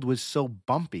field was so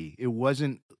bumpy. It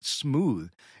wasn't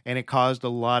smooth, and it caused a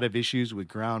lot of issues with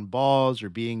ground balls or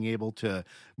being able to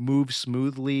move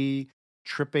smoothly,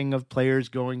 tripping of players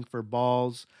going for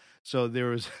balls. So there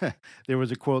was there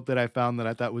was a quote that I found that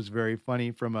I thought was very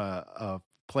funny from a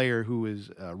player who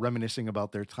was reminiscing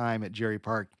about their time at Jerry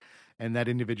Park, and that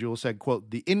individual said,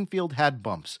 quote, "The infield had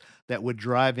bumps that would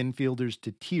drive infielders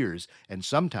to tears and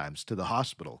sometimes to the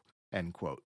hospital," end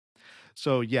quote.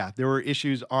 So yeah, there were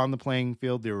issues on the playing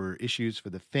field. There were issues for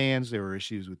the fans. There were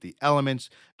issues with the elements.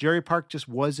 Jerry Park just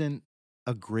wasn't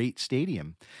a great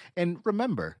stadium. And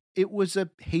remember, it was a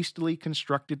hastily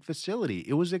constructed facility.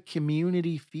 It was a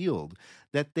community field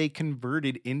that they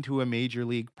converted into a major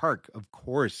league park. Of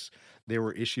course, there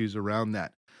were issues around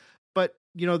that. But,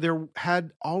 there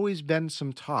had always been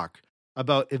some talk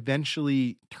about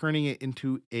eventually turning it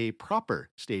into a proper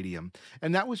stadium.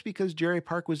 And that was because Jerry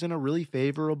Park was in a really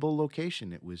favorable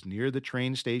location. It was near the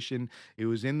train station, it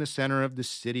was in the center of the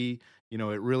city. It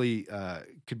really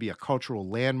could be a cultural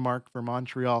landmark for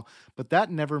Montreal, but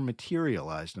that never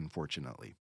materialized,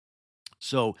 unfortunately.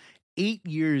 So, 8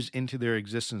 years into their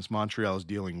existence, Montreal is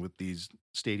dealing with these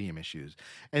stadium issues.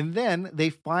 And then they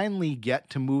finally get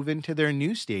to move into their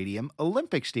new stadium,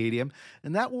 Olympic Stadium,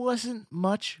 and that wasn't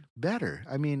much better.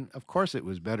 I mean, of course, it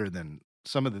was better than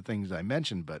some of the things I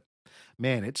mentioned, but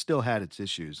man, it still had its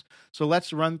issues. So,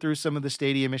 let's run through some of the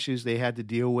stadium issues they had to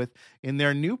deal with in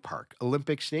their new park,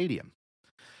 Olympic Stadium.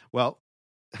 Well,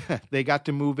 they got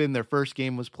to move in. Their first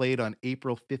game was played on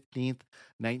April 15th,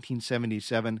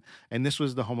 1977, and this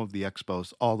was the home of the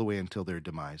Expos all the way until their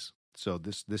demise. So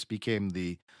this became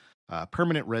the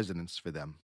permanent residence for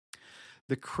them.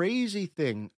 The crazy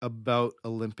thing about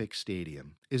Olympic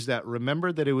Stadium is that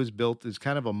remember that it was built as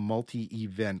kind of a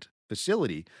multi-event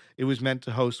facility. It was meant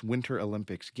to host Winter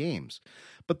Olympics games.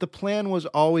 But the plan was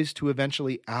always to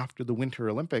eventually, after the Winter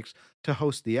Olympics, to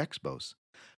host the Expos.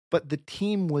 But the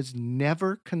team was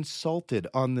never consulted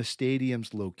on the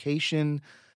stadium's location,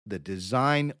 the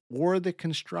design, or the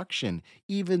construction,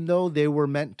 even though they were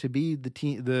meant to be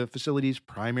the facility's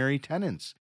primary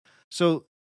tenants. So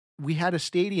we had a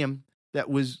stadium that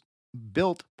was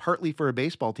built partly for a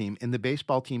baseball team, and the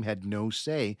baseball team had no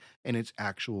say in its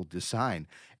actual design.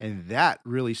 And that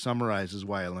really summarizes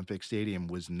why Olympic Stadium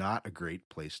was not a great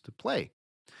place to play.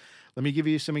 Let me give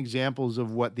you some examples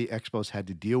of what the Expos had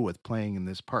to deal with playing in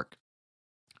this park.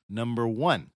 Number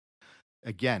one,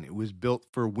 again, it was built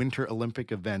for Winter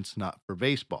Olympic events, not for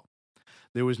baseball.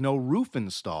 There was no roof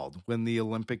installed when the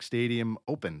Olympic Stadium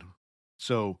opened.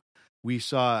 So we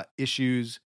saw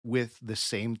issues with the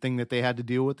same thing that they had to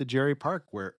deal with at Jerry Park,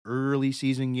 where early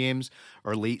season games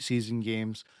or late season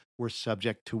games were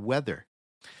subject to weather.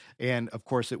 And of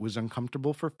course, it was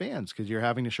uncomfortable for fans because you're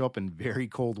having to show up in very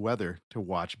cold weather to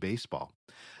watch baseball.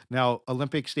 Now,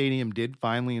 Olympic Stadium did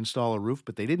finally install a roof,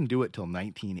 but they didn't do it till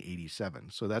 1987.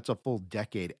 So that's a full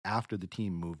decade after the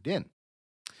team moved in.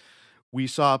 We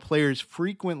saw players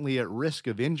frequently at risk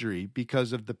of injury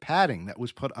because of the padding that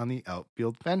was put on the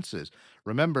outfield fences.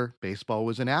 Remember, baseball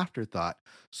was an afterthought.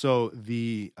 So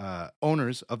the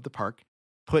owners of the park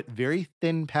put very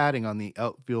thin padding on the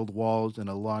outfield walls and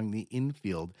along the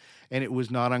infield. And it was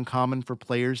not uncommon for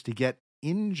players to get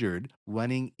injured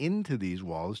running into these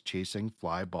walls, chasing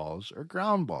fly balls or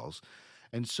ground balls.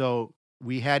 And so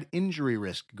we had injury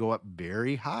risk go up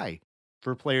very high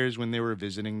for players when they were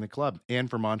visiting the club and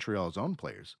for Montreal's own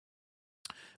players.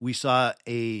 We saw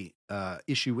a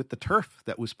issue with the turf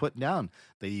that was put down.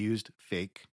 They used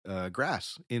fake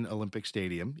grass in Olympic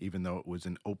Stadium, even though it was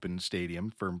an open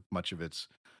stadium for much of its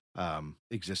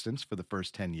existence for the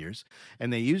first 10 years.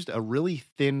 And they used a really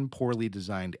thin, poorly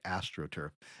designed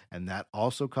AstroTurf. And that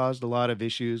also caused a lot of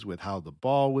issues with how the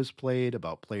ball was played,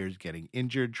 about players getting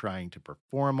injured trying to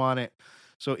perform on it.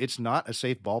 So it's not a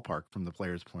safe ballpark from the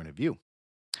player's point of view.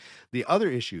 The other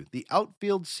issue, the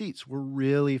outfield seats were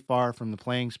really far from the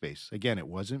playing space. Again, it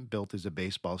wasn't built as a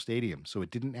baseball stadium, so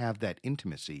it didn't have that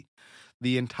intimacy.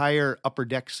 The entire upper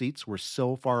deck seats were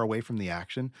so far away from the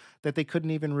action that they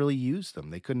couldn't even really use them.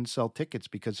 They couldn't sell tickets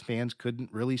because fans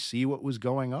couldn't really see what was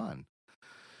going on.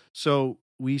 So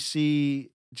we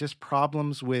see just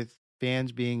problems with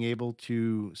fans being able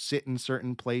to sit in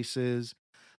certain places.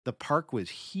 The park was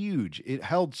huge. It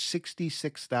held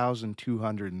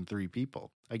 66,203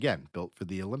 people. Again, built for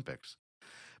the Olympics.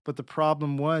 But the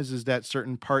problem is that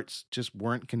certain parts just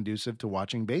weren't conducive to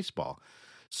watching baseball.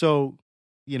 So,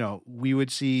 we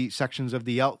would see sections of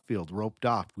the outfield roped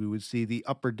off. We would see the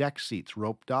upper deck seats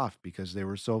roped off because they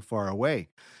were so far away.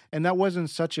 And that wasn't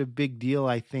such a big deal,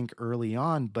 I think, early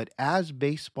on. But as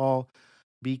baseball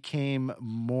became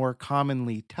more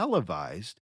commonly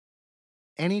televised,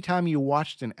 anytime you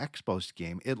watched an Expos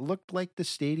game, it looked like the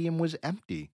stadium was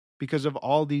empty because of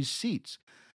all these seats.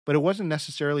 But it wasn't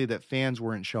necessarily that fans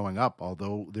weren't showing up,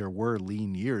 although there were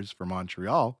lean years for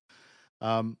Montreal.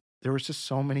 There was just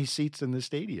so many seats in the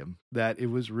stadium that it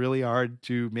was really hard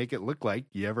to make it look like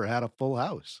you ever had a full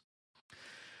house.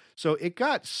 So it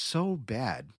got so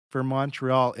bad for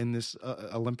Montreal in this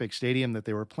Olympic stadium that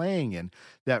they were playing in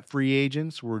that free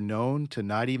agents were known to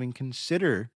not even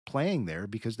consider playing there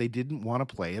because they didn't want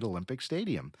to play at Olympic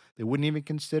Stadium. They wouldn't even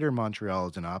consider Montreal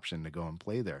as an option to go and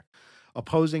play there.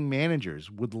 Opposing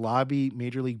managers would lobby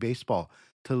Major League Baseball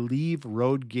to leave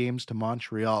road games to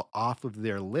Montreal off of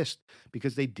their list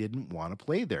because they didn't want to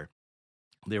play there.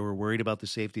 They were worried about the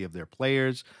safety of their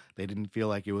players. They didn't feel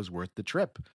like it was worth the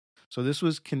trip. So this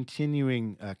was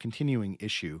continuing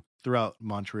issue throughout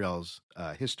Montreal's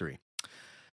history.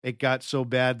 It got so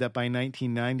bad that by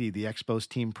 1990, the Expos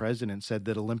team president said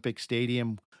that Olympic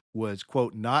Stadium was,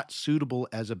 quote, not suitable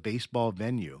as a baseball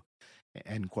venue,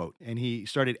 end quote. And he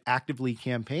started actively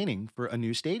campaigning for a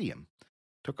new stadium.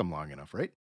 Took him long enough, right?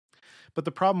 But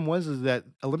the problem is that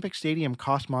Olympic Stadium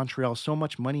cost Montreal so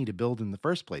much money to build in the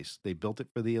first place. They built it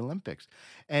for the Olympics.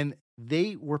 And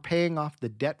they were paying off the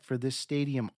debt for this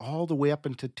stadium all the way up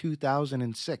into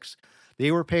 2006.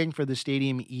 They were paying for the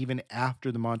stadium even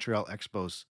after the Montreal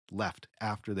Expos left,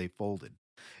 after they folded.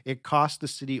 It cost the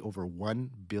city over $1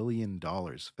 billion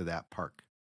for that park.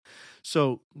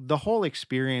 So the whole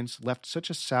experience left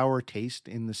such a sour taste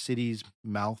in the city's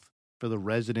mouth for the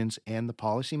residents and the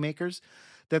policymakers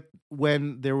that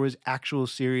when there was actual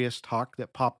serious talk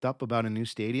that popped up about a new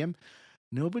stadium,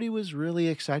 nobody was really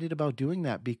excited about doing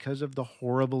that because of the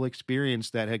horrible experience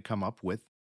that had come up with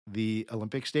the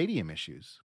Olympic Stadium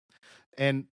issues.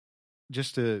 And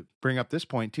just to bring up this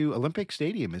point too, Olympic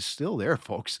Stadium is still there,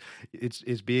 folks.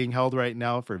 It's being held right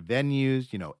now for venues,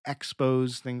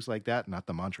 expos, things like that. Not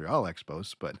the Montreal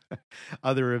Expos, but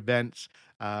other events.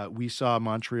 We saw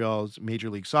Montreal's Major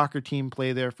League Soccer team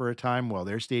play there for a time while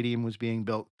their stadium was being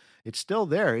built. It's still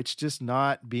there. It's just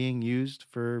not being used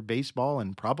for baseball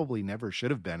and probably never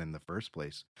should have been in the first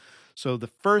place. So the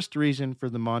first reason for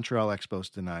the Montreal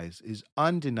Expos denies is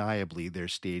undeniably their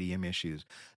stadium issues.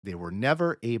 They were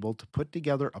never able to put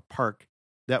together a park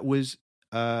that was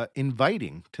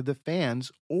inviting to the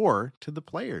fans or to the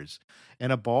players.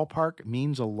 And a ballpark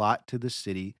means a lot to the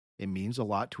city. It means a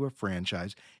lot to a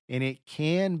franchise, and it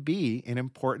can be an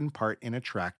important part in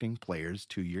attracting players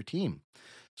to your team.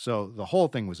 So the whole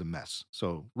thing was a mess.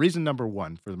 So reason number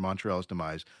one for Montreal's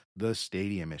demise, the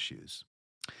stadium issues.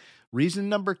 Reason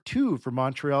number two for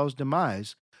Montreal's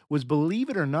demise was, believe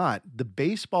it or not, the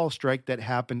baseball strike that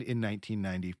happened in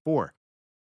 1994.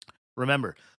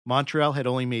 Remember, Montreal had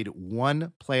only made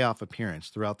one playoff appearance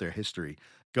throughout their history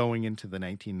going into the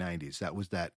 1990s. That was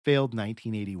that failed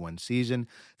 1981 season.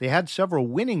 They had several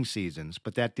winning seasons,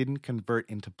 but that didn't convert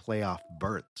into playoff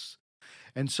berths.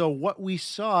 And so what we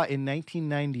saw in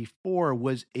 1994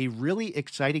 was a really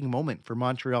exciting moment for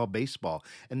Montreal baseball.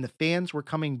 And the fans were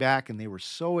coming back, and they were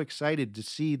so excited to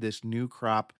see this new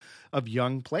crop of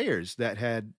young players that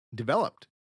had developed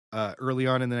early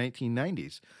on in the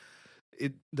 1990s.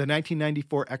 The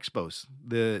 1994 Expos,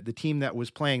 the team that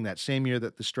was playing that same year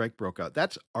that the strike broke out,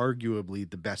 that's arguably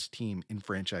the best team in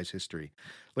franchise history.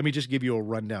 Let me just give you a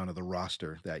rundown of the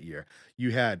roster that year.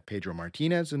 You had Pedro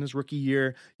Martinez in his rookie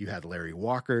year. You had Larry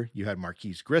Walker. You had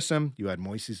Marquise Grissom. You had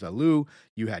Moises Alou.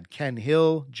 You had Ken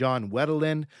Hill, John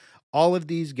Wetterlin. All of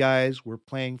these guys were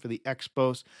playing for the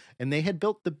Expos, and they had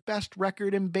built the best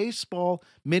record in baseball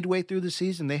midway through the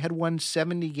season. They had won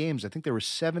 70 games. I think they were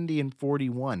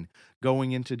 70-41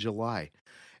 going into July.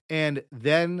 And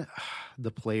then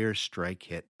the players' strike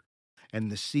hit, and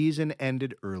the season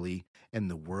ended early, and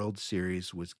the World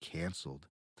Series was canceled.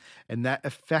 And that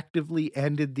effectively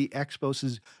ended the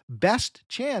Expos' best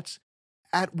chance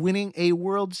at winning a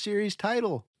World Series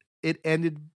title. It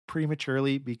ended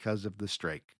prematurely because of the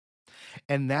strike.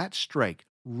 And that strike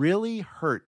really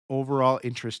hurt overall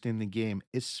interest in the game,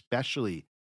 especially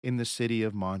in the city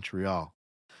of Montreal.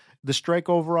 The strike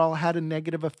overall had a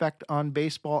negative effect on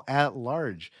baseball at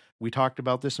large. We talked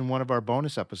about this in one of our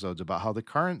bonus episodes about how the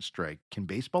current strike, can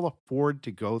baseball afford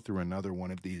to go through another one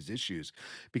of these issues?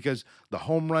 Because the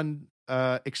home run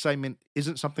excitement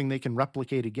isn't something they can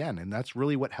replicate again. And that's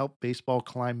really what helped baseball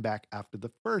climb back after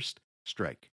the first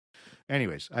strike.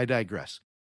 Anyways, I digress.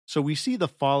 So we see the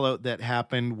fallout that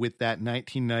happened with that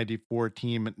 1994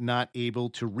 team not able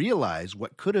to realize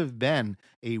what could have been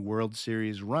a World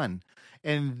Series run.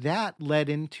 And that led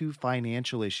into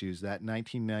financial issues, that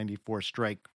 1994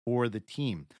 strike for the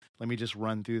team. Let me just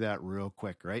run through that real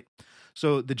quick, right?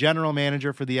 So the general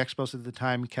manager for the Expos at the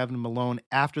time, Kevin Malone,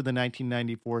 after the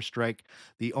 1994 strike,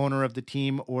 the owner of the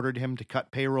team ordered him to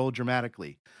cut payroll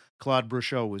dramatically. Claude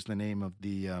Brochot was the name of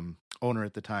the owner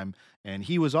at the time, and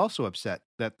he was also upset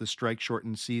that the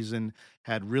strike-shortened season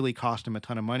had really cost him a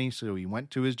ton of money, so he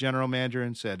went to his general manager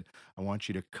and said, I want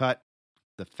you to cut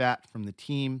the fat from the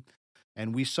team.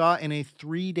 And we saw in a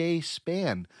 3-day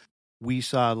span, we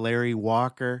saw Larry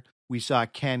Walker, we saw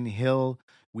Ken Hill,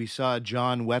 we saw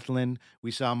John Wetterlin, we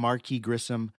saw Marquis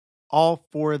Grissom. All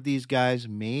four of these guys,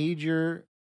 major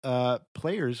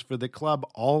players for the club,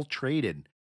 all traded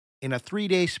in a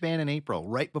 3-day span in April,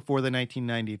 right before the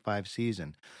 1995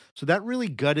 season. So that really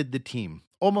gutted the team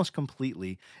almost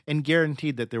completely and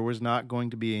guaranteed that there was not going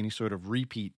to be any sort of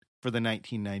repeat for the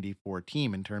 1994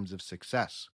 team in terms of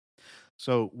success.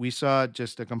 So we saw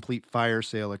just a complete fire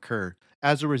sale occur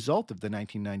as a result of the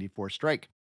 1994 strike.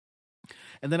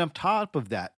 And then on top of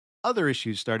that, other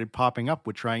issues started popping up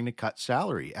with trying to cut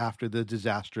salary after the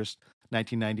disastrous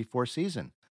 1994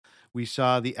 season. We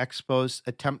saw the Expos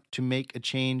attempt to make a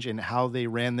change in how they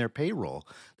ran their payroll.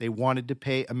 They wanted to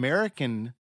pay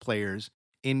American players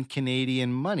in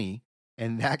Canadian money,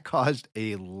 and that caused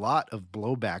a lot of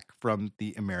blowback from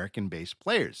the American-based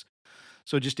players.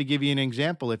 So just to give you an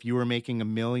example, if you were making $1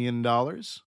 million,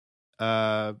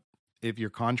 if your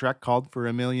contract called for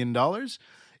 $1 million,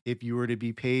 if you were to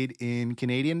be paid in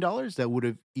Canadian dollars, that would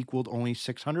have equaled only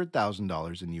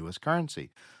 $600,000 in U.S. currency.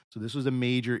 So this was a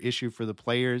major issue for the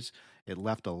players. It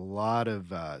left a lot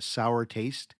of sour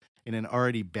taste in an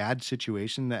already bad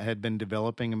situation that had been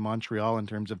developing in Montreal in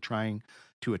terms of trying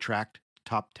to attract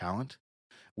top talent.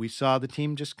 We saw the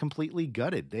team just completely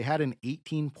gutted. They had an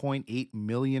 $18.8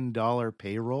 million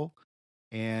payroll,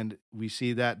 and we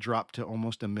see that drop to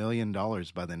almost $1 million by the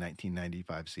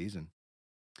 1995 season.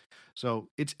 So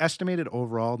it's estimated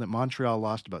overall that Montreal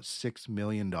lost about $6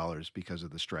 million because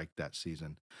of the strike that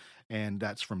season. And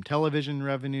that's from television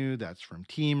revenue, that's from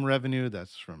team revenue,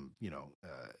 that's from,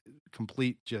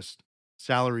 complete just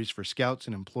salaries for scouts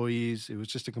and employees. It was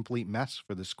just a complete mess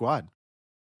for the squad.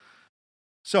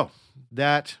 So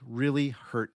that really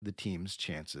hurt the team's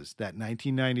chances. That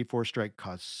 1994 strike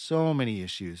caused so many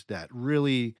issues that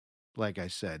really, like I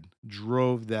said,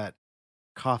 drove that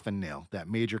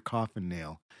major coffin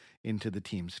nail into the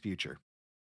team's future.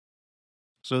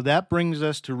 So that brings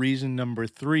us to reason number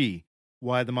 3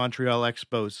 why the Montreal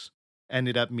Expos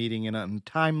ended up meeting an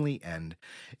untimely end.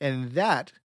 And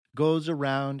that goes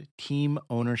around team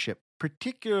ownership,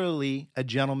 particularly a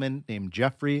gentleman named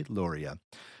Jeffrey Loria.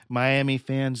 Miami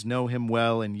fans know him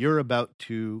well, and you're about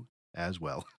to as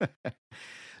well.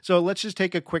 So let's just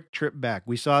take a quick trip back.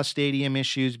 We saw stadium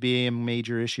issues being a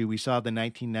major issue. We saw the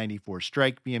 1994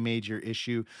 strike be a major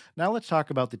issue. Now let's talk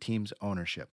about the team's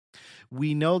ownership.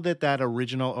 We know that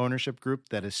original ownership group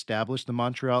that established the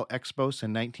Montreal Expos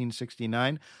in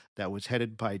 1969, that was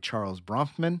headed by Charles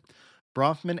Bronfman.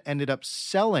 Bronfman ended up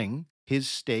selling his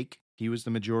stake. He was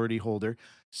the majority holder,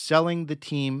 selling the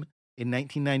team in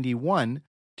 1991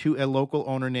 to a local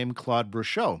owner named Claude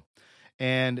Brochot.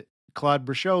 And Claude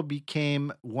Brochot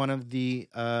became one of the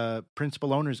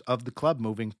principal owners of the club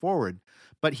moving forward.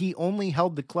 But he only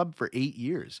held the club for 8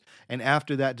 years. And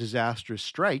after that disastrous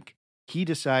strike, he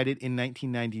decided in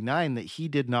 1999 that he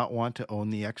did not want to own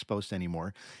the Expos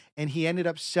anymore. And he ended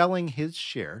up selling his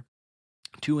share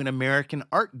to an American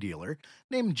art dealer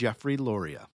named Jeffrey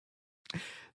Loria.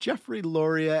 Jeffrey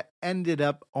Loria ended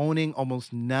up owning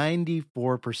almost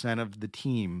 94% of the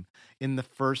team in the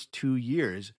first 2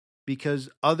 years because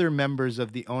other members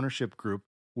of the ownership group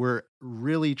were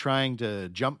really trying to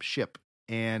jump ship,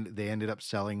 and they ended up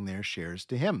selling their shares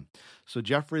to him. So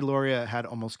Jeffrey Loria had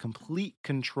almost complete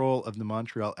control of the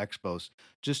Montreal Expos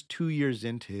just 2 years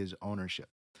into his ownership.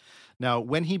 Now,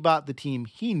 when he bought the team,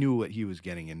 he knew what he was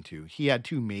getting into. He had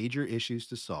two major issues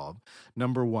to solve.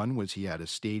 Number one was he had a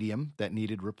stadium that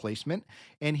needed replacement,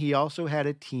 and he also had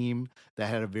a team that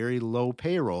had a very low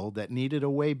payroll that needed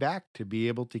a way back to be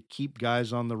able to keep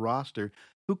guys on the roster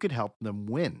who could help them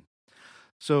win.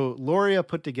 So Loria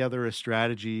put together a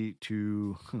strategy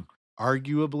to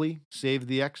arguably save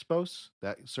the Expos.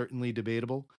 That's certainly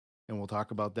debatable, and we'll talk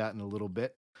about that in a little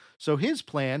bit. So his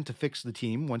plan to fix the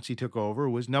team once he took over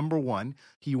was, number one,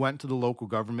 he went to the local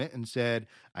government and said,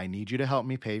 I need you to help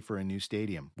me pay for a new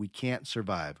stadium. We can't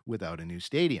survive without a new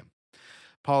stadium.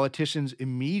 Politicians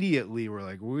immediately were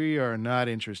like, we are not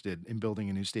interested in building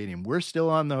a new stadium. We're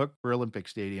still on the hook for Olympic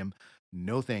Stadium.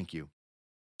 No, thank you.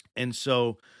 And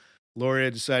so Loria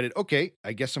decided, okay,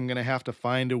 I guess I'm going to have to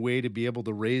find a way to be able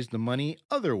to raise the money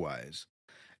otherwise.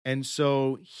 And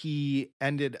so he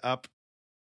ended up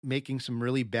making some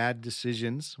really bad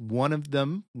decisions. One of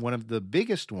them, one of the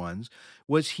biggest ones,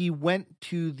 was he went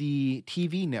to the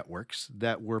TV networks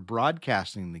that were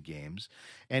broadcasting the games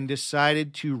and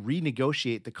decided to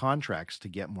renegotiate the contracts to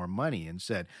get more money and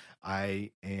said,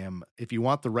 if you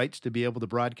want the rights to be able to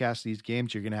broadcast these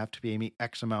games, you're going to have to pay me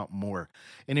X amount more.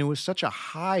 And it was such a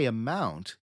high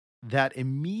amount that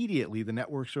immediately the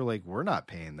networks were like, we're not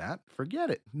paying that. Forget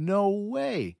it. No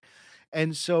way.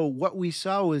 And so what we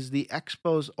saw was the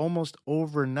Expos almost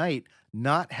overnight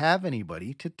not have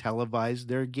anybody to televise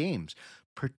their games,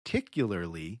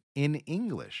 particularly in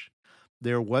English.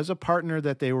 There was a partner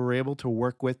that they were able to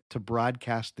work with to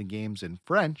broadcast the games in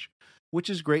French, which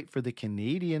is great for the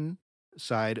Canadian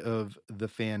side of the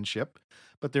fanship,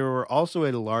 but there were also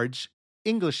a large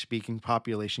English-speaking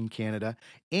population in Canada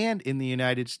and in the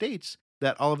United States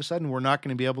that all of a sudden were not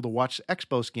going to be able to watch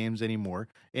Expos games anymore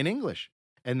in English.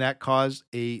 And that caused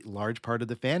a large part of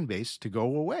the fan base to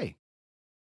go away.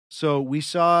 So we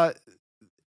saw,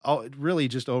 really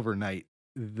just overnight,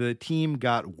 the team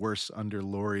got worse under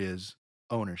Loria's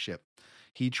ownership.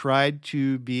 He tried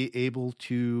to be able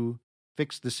to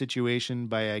fix the situation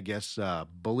by, I guess,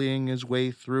 bullying his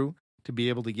way through to be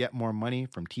able to get more money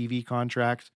from TV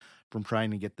contracts, from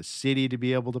trying to get the city to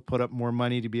be able to put up more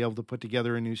money to be able to put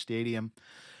together a new stadium.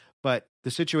 But the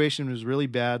situation was really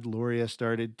bad. Loria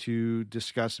started to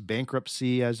discuss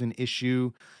bankruptcy as an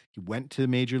issue. He went to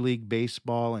Major League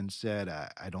Baseball and said,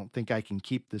 I don't think I can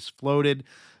keep this floated.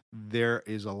 There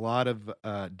is a lot of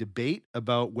debate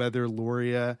about whether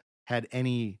Loria had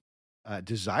any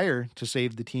desire to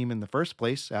save the team in the first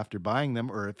place after buying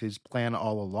them, or if his plan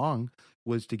all along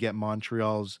was to get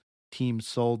Montreal's team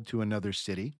sold to another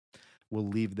city. We'll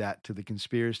leave that to the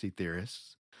conspiracy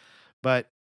theorists. But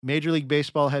Major League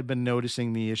Baseball had been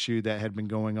noticing the issue that had been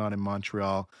going on in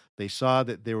Montreal. They saw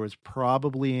that there was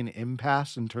probably an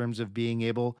impasse in terms of being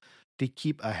able to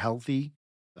keep a healthy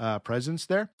presence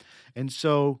there. And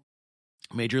so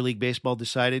Major League Baseball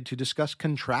decided to discuss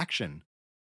contraction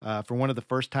for one of the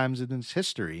first times in its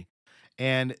history.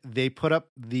 And they put up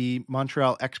the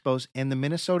Montreal Expos and the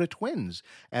Minnesota Twins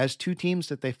as two teams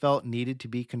that they felt needed to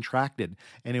be contracted.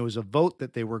 And it was a vote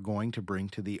that they were going to bring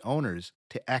to the owners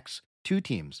to X two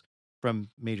teams from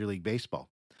Major League Baseball.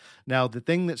 Now, the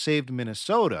thing that saved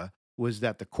Minnesota was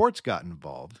that the courts got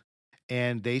involved,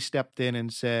 and they stepped in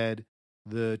and said,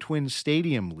 the Twins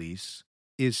stadium lease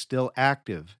is still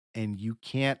active, and you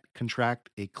can't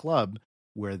contract a club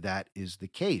where that is the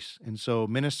case. And so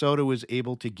Minnesota was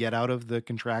able to get out of the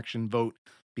contraction vote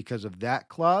because of that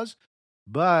clause,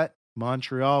 but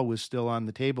Montreal was still on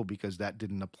the table because that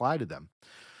didn't apply to them.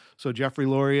 So Jeffrey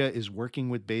Loria is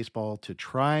working with baseball to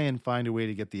try and find a way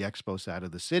to get the Expos out of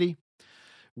the city.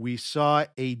 We saw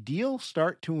a deal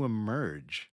start to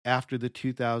emerge after the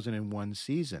 2001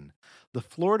 season. The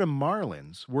Florida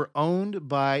Marlins were owned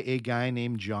by a guy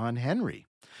named John Henry.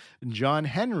 John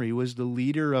Henry was the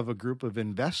leader of a group of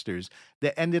investors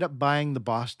that ended up buying the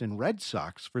Boston Red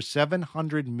Sox for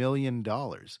 $700 million.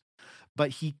 But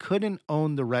he couldn't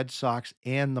own the Red Sox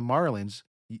and the Marlins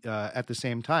at the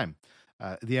same time.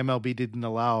 The MLB didn't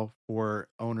allow for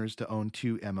owners to own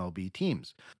two MLB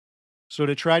teams. So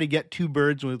to try to get two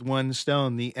birds with one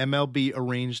stone, the MLB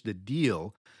arranged a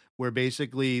deal where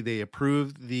basically they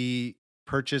approved the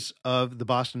purchase of the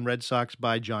Boston Red Sox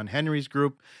by John Henry's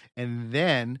group. And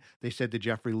then they said to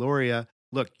Jeffrey Loria,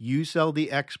 look, you sell the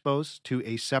Expos to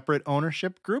a separate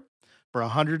ownership group for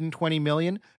 $120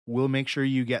 million. We'll make sure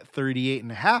you get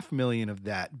 $38.5 million of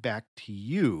that back to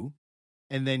you.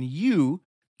 And then you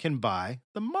can buy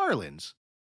the Marlins.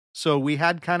 So we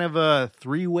had kind of a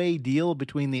three-way deal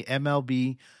between the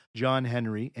MLB, John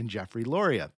Henry, and Jeffrey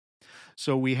Loria.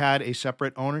 So we had a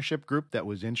separate ownership group that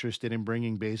was interested in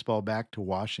bringing baseball back to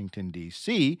Washington,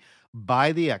 D.C.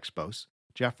 by the Expos.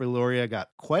 Jeffrey Loria got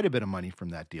quite a bit of money from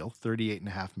that deal,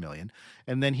 $38.5 million.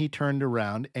 And then he turned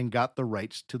around and got the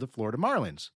rights to the Florida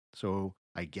Marlins. So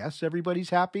I guess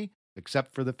everybody's happy,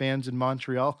 except for the fans in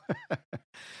Montreal.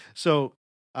 So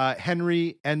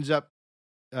Henry ends up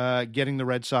getting the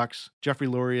Red Sox. Jeffrey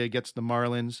Loria gets the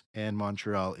Marlins, and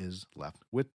Montreal is left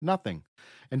with nothing.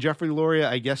 And Jeffrey Loria,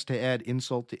 I guess to add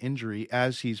insult to injury,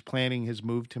 as he's planning his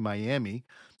move to Miami,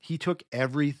 he took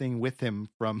everything with him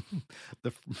from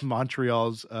the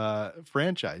Montreal's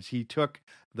franchise. He took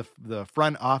the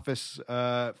front office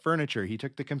furniture. He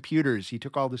took the computers. He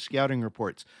took all the scouting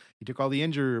reports. He took all the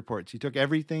injury reports. He took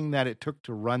everything that it took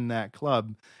to run that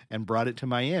club and brought it to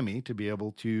Miami to be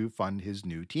able to fund his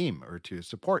new team or to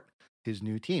support his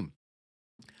new team.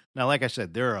 Now, like I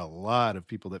said, there are a lot of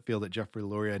people that feel that Jeffrey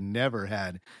Loria never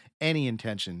had any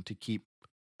intention to keep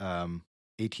a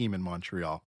team in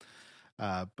Montreal.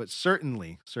 But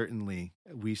certainly,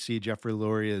 we see Jeffrey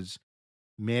Loria's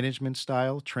management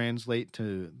style translate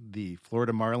to the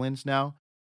Florida Marlins now.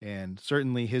 And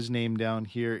certainly his name down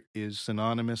here is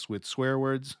synonymous with swear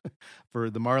words for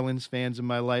the Marlins fans in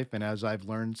my life. And as I've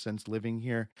learned since living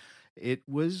here, it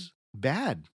was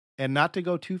bad. And not to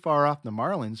go too far off the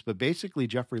Marlins, but basically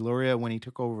Jeffrey Loria, when he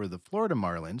took over the Florida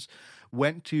Marlins,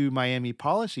 went to Miami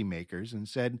policymakers and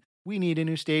said, we need a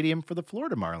new stadium for the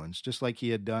Florida Marlins, just like he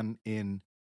had done in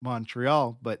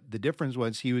Montreal. But the difference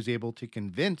was he was able to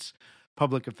convince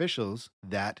public officials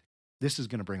that this is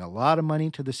going to bring a lot of money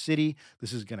to the city.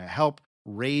 This is going to help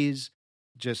raise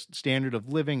just standard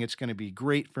of living. It's going to be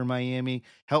great for Miami.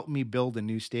 Help me build a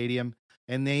new stadium.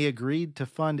 And they agreed to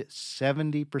fund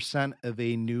 70% of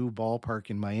a new ballpark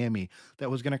in Miami that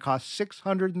was going to cost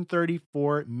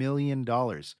 $634 million.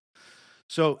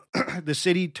 So the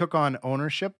city took on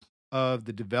ownership of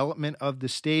the development of the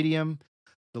stadium.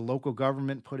 The local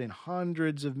government put in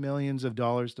hundreds of millions of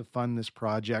dollars to fund this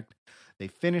project. They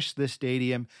finished the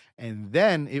stadium, and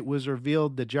then it was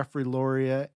revealed that Jeffrey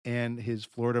Loria and his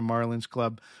Florida Marlins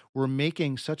club were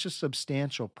making such a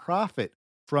substantial profit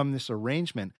from this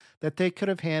arrangement that they could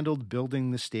have handled building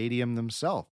the stadium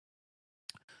themselves.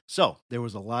 So there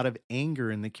was a lot of anger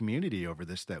in the community over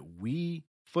this, that we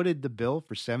footed the bill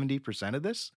for 70% of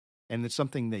this, and it's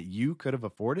something that you could have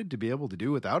afforded to be able to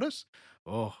do without us.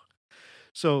 Oh,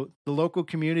 so the local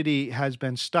community has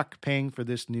been stuck paying for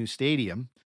this new stadium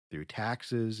through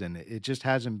taxes, and it just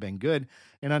hasn't been good.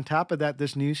 And on top of that,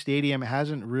 this new stadium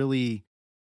hasn't really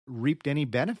reaped any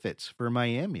benefits for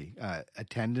Miami.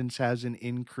 Attendance hasn't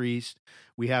increased.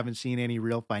 We haven't seen any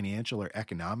real financial or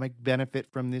economic benefit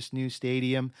from this new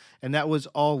stadium. And that was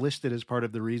all listed as part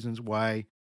of the reasons why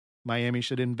Miami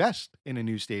should invest in a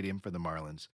new stadium for the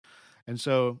Marlins. And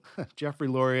so Jeffrey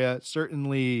Loria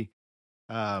certainly,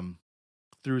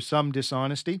 through some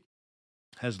dishonesty,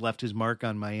 has left his mark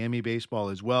on Miami baseball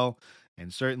as well,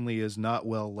 and certainly is not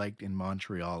well liked in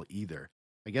Montreal either.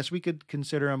 I guess we could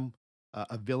consider him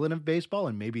a villain of baseball,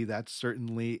 and maybe that's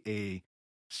certainly a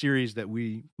series that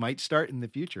we might start in the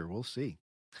future. We'll see.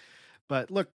 But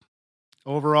look,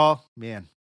 overall, man,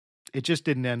 it just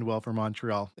didn't end well for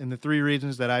Montreal. And the three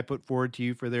reasons that I put forward to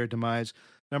you for their demise: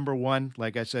 number one,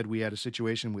 like I said, we had a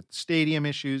situation with stadium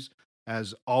issues,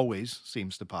 as always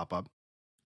seems to pop up.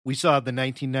 We saw the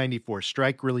 1994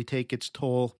 strike really take its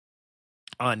toll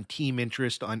on team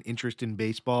interest, on interest in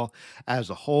baseball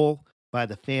as a whole by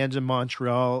the fans in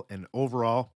Montreal, and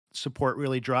overall support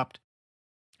really dropped.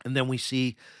 And then we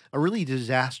see a really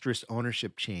disastrous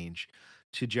ownership change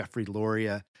to Jeffrey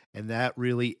Loria and that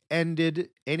really ended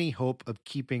any hope of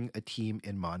keeping a team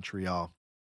in Montreal.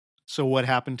 So, what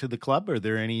happened to the club? Are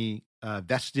there any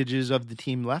vestiges of the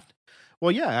team left?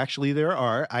 Well, yeah, actually, there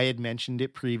are. I had mentioned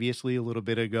it previously a little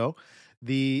bit ago.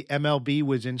 The MLB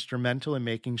was instrumental in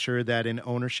making sure that an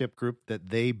ownership group that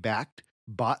they backed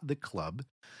bought the club.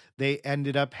 They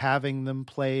ended up having them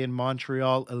play in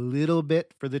Montreal a little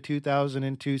bit for the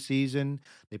 2002 season.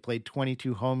 They played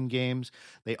 22 home games.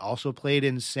 They also played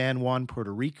in San Juan,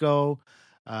 Puerto Rico.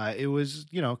 It was,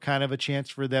 kind of a chance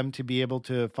for them to be able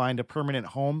to find a permanent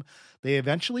home. They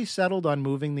eventually settled on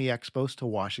moving the Expos to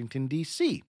Washington,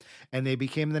 D.C., and they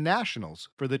became the Nationals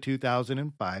for the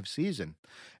 2005 season.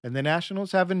 And the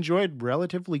Nationals have enjoyed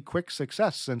relatively quick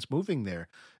success since moving there.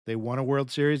 They won a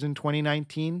World Series in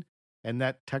 2019, and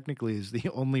that technically is the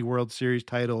only World Series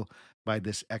title by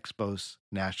this Expos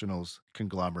Nationals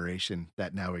conglomeration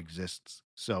that now exists.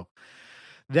 So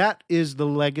that is the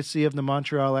legacy of the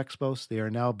Montreal Expos. They are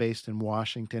now based in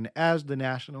Washington as the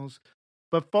Nationals.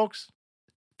 But folks,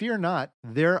 fear not,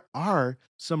 there are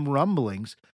some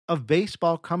rumblings of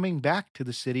baseball coming back to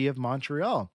the city of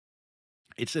Montreal.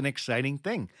 It's an exciting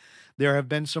thing. There have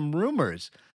been some rumors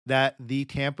that the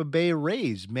Tampa Bay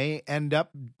Rays may end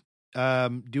up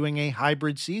doing a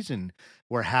hybrid season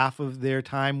where half of their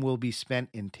time will be spent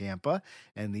in Tampa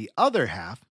and the other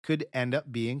half could end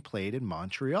up being played in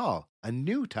Montreal, a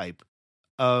new type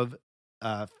of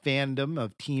fandom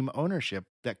of team ownership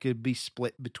that could be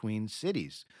split between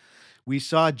cities. We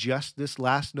saw just this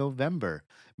last November,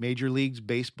 Major League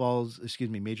Baseball's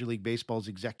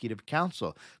Executive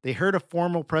Council. They heard a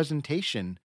formal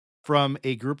presentation from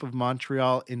a group of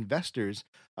Montreal investors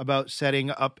about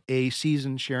setting up a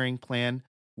season sharing plan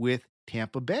with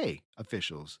Tampa Bay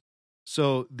officials.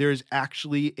 So there's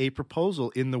actually a proposal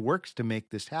in the works to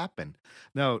make this happen.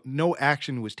 Now, no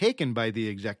action was taken by the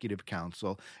Executive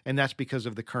Council, and that's because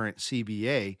of the current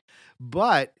CBA,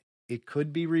 but it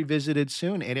could be revisited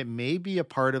soon, and it may be a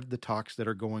part of the talks that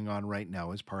are going on right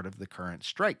now as part of the current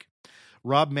strike.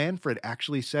 Rob Manfred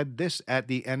actually said this at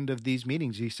the end of these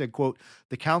meetings. He said, quote,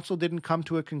 "The council didn't come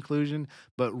to a conclusion,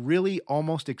 but really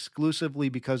almost exclusively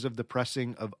because of the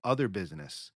pressing of other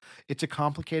business. It's a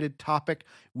complicated topic.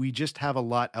 We just have a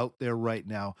lot out there right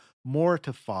now. More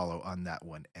to follow on that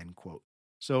one," end quote.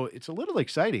 So it's a little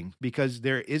exciting because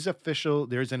there's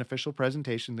an official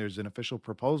presentation, there's an official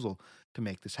proposal to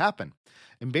make this happen.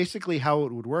 And basically how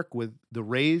it would work with the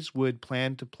Rays would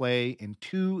plan to play in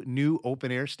 2 new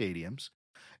open air stadiums,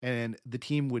 and the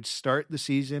team would start the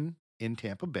season in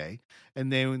Tampa Bay,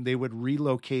 and then they would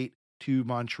relocate to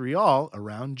Montreal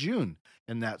around June.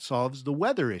 And that solves the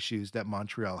weather issues that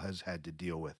Montreal has had to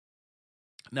deal with.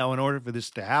 Now, in order for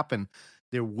this to happen,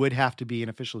 there would have to be an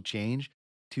official change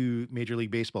to Major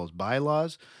League Baseball's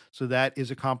bylaws. So that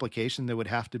is a complication that would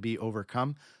have to be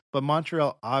overcome. But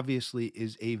Montreal obviously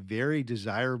is a very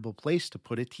desirable place to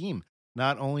put a team.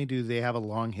 Not only do they have a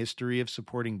long history of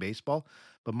supporting baseball,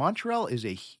 but Montreal is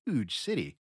a huge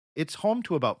city. It's home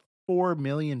to about 4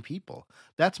 million people.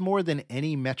 That's more than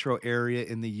any metro area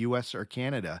in the US or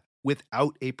Canada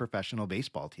without a professional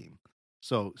baseball team.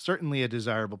 So certainly a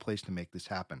desirable place to make this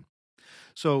happen.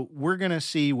 So we're going to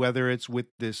see whether it's with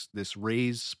this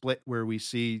Rays split where we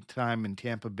see time in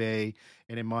Tampa Bay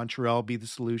and in Montreal be the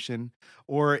solution,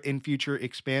 or in future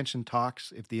expansion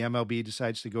talks, if the MLB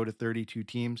decides to go to 32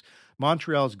 teams,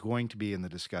 Montreal is going to be in the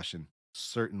discussion,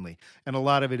 certainly. And a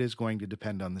lot of it is going to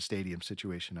depend on the stadium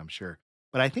situation, I'm sure.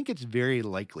 But I think it's very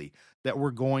likely that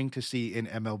we're going to see an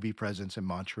MLB presence in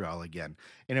Montreal again.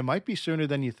 And it might be sooner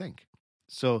than you think.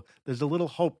 So there's a little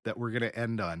hope that we're going to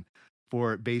end on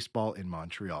for baseball in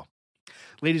Montreal.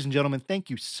 Ladies and gentlemen, thank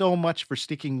you so much for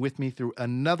sticking with me through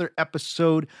another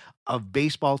episode of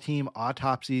Baseball Team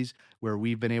Autopsies, where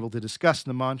we've been able to discuss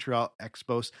the Montreal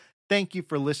Expos. Thank you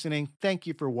for listening. Thank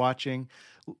you for watching.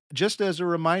 Just as a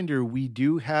reminder, we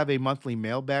do have a monthly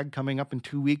mailbag coming up in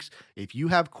 2 weeks. If you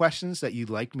have questions that you'd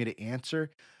like me to answer,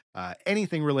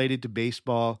 anything related to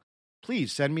baseball,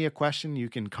 please send me a question. You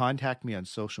can contact me on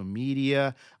social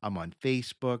media. I'm on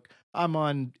Facebook. I'm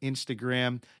on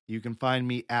Instagram. You can find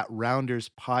me at Rounders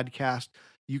Podcast.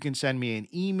 You can send me an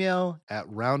email at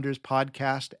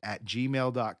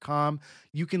rounderspodcast@gmail.com.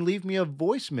 You can leave me a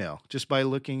voicemail just by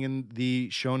looking in the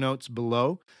show notes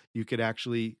below. You could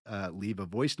actually leave a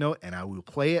voice note and I will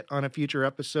play it on a future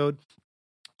episode.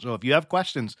 So if you have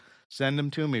questions, send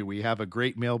them to me. We have a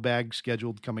great mailbag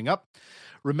scheduled coming up.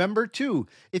 Remember, too,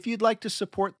 if you'd like to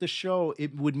support the show,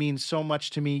 it would mean so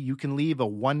much to me. You can leave a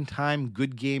one-time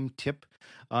Good Game tip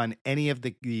on any of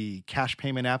the cash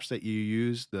payment apps that you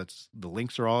use. The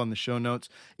links are all in the show notes.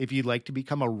 If you'd like to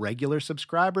become a regular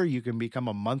subscriber, you can become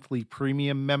a monthly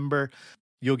premium member.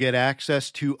 You'll get access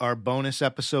to our bonus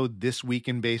episode, This Week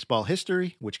in Baseball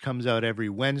History, which comes out every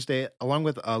Wednesday, along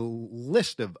with a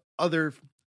list of other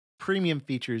premium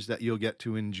features that you'll get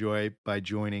to enjoy by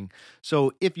joining.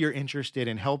 So if you're interested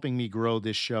in helping me grow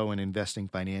this show and investing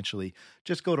financially,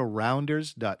 just go to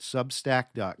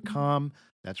rounders.substack.com.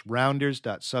 That's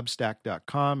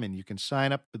rounders.substack.com, and you can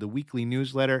sign up for the weekly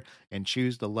newsletter and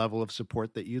choose the level of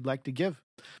support that you'd like to give.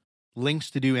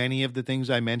 Links to do any of the things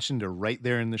I mentioned are right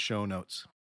there in the show notes.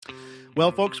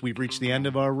 Well, folks, we've reached the end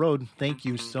of our road. Thank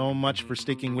you so much for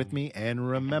sticking with me. And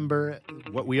remember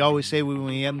what we always say when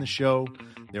we end the show,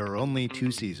 there are only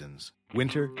two seasons,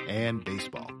 winter and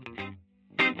baseball.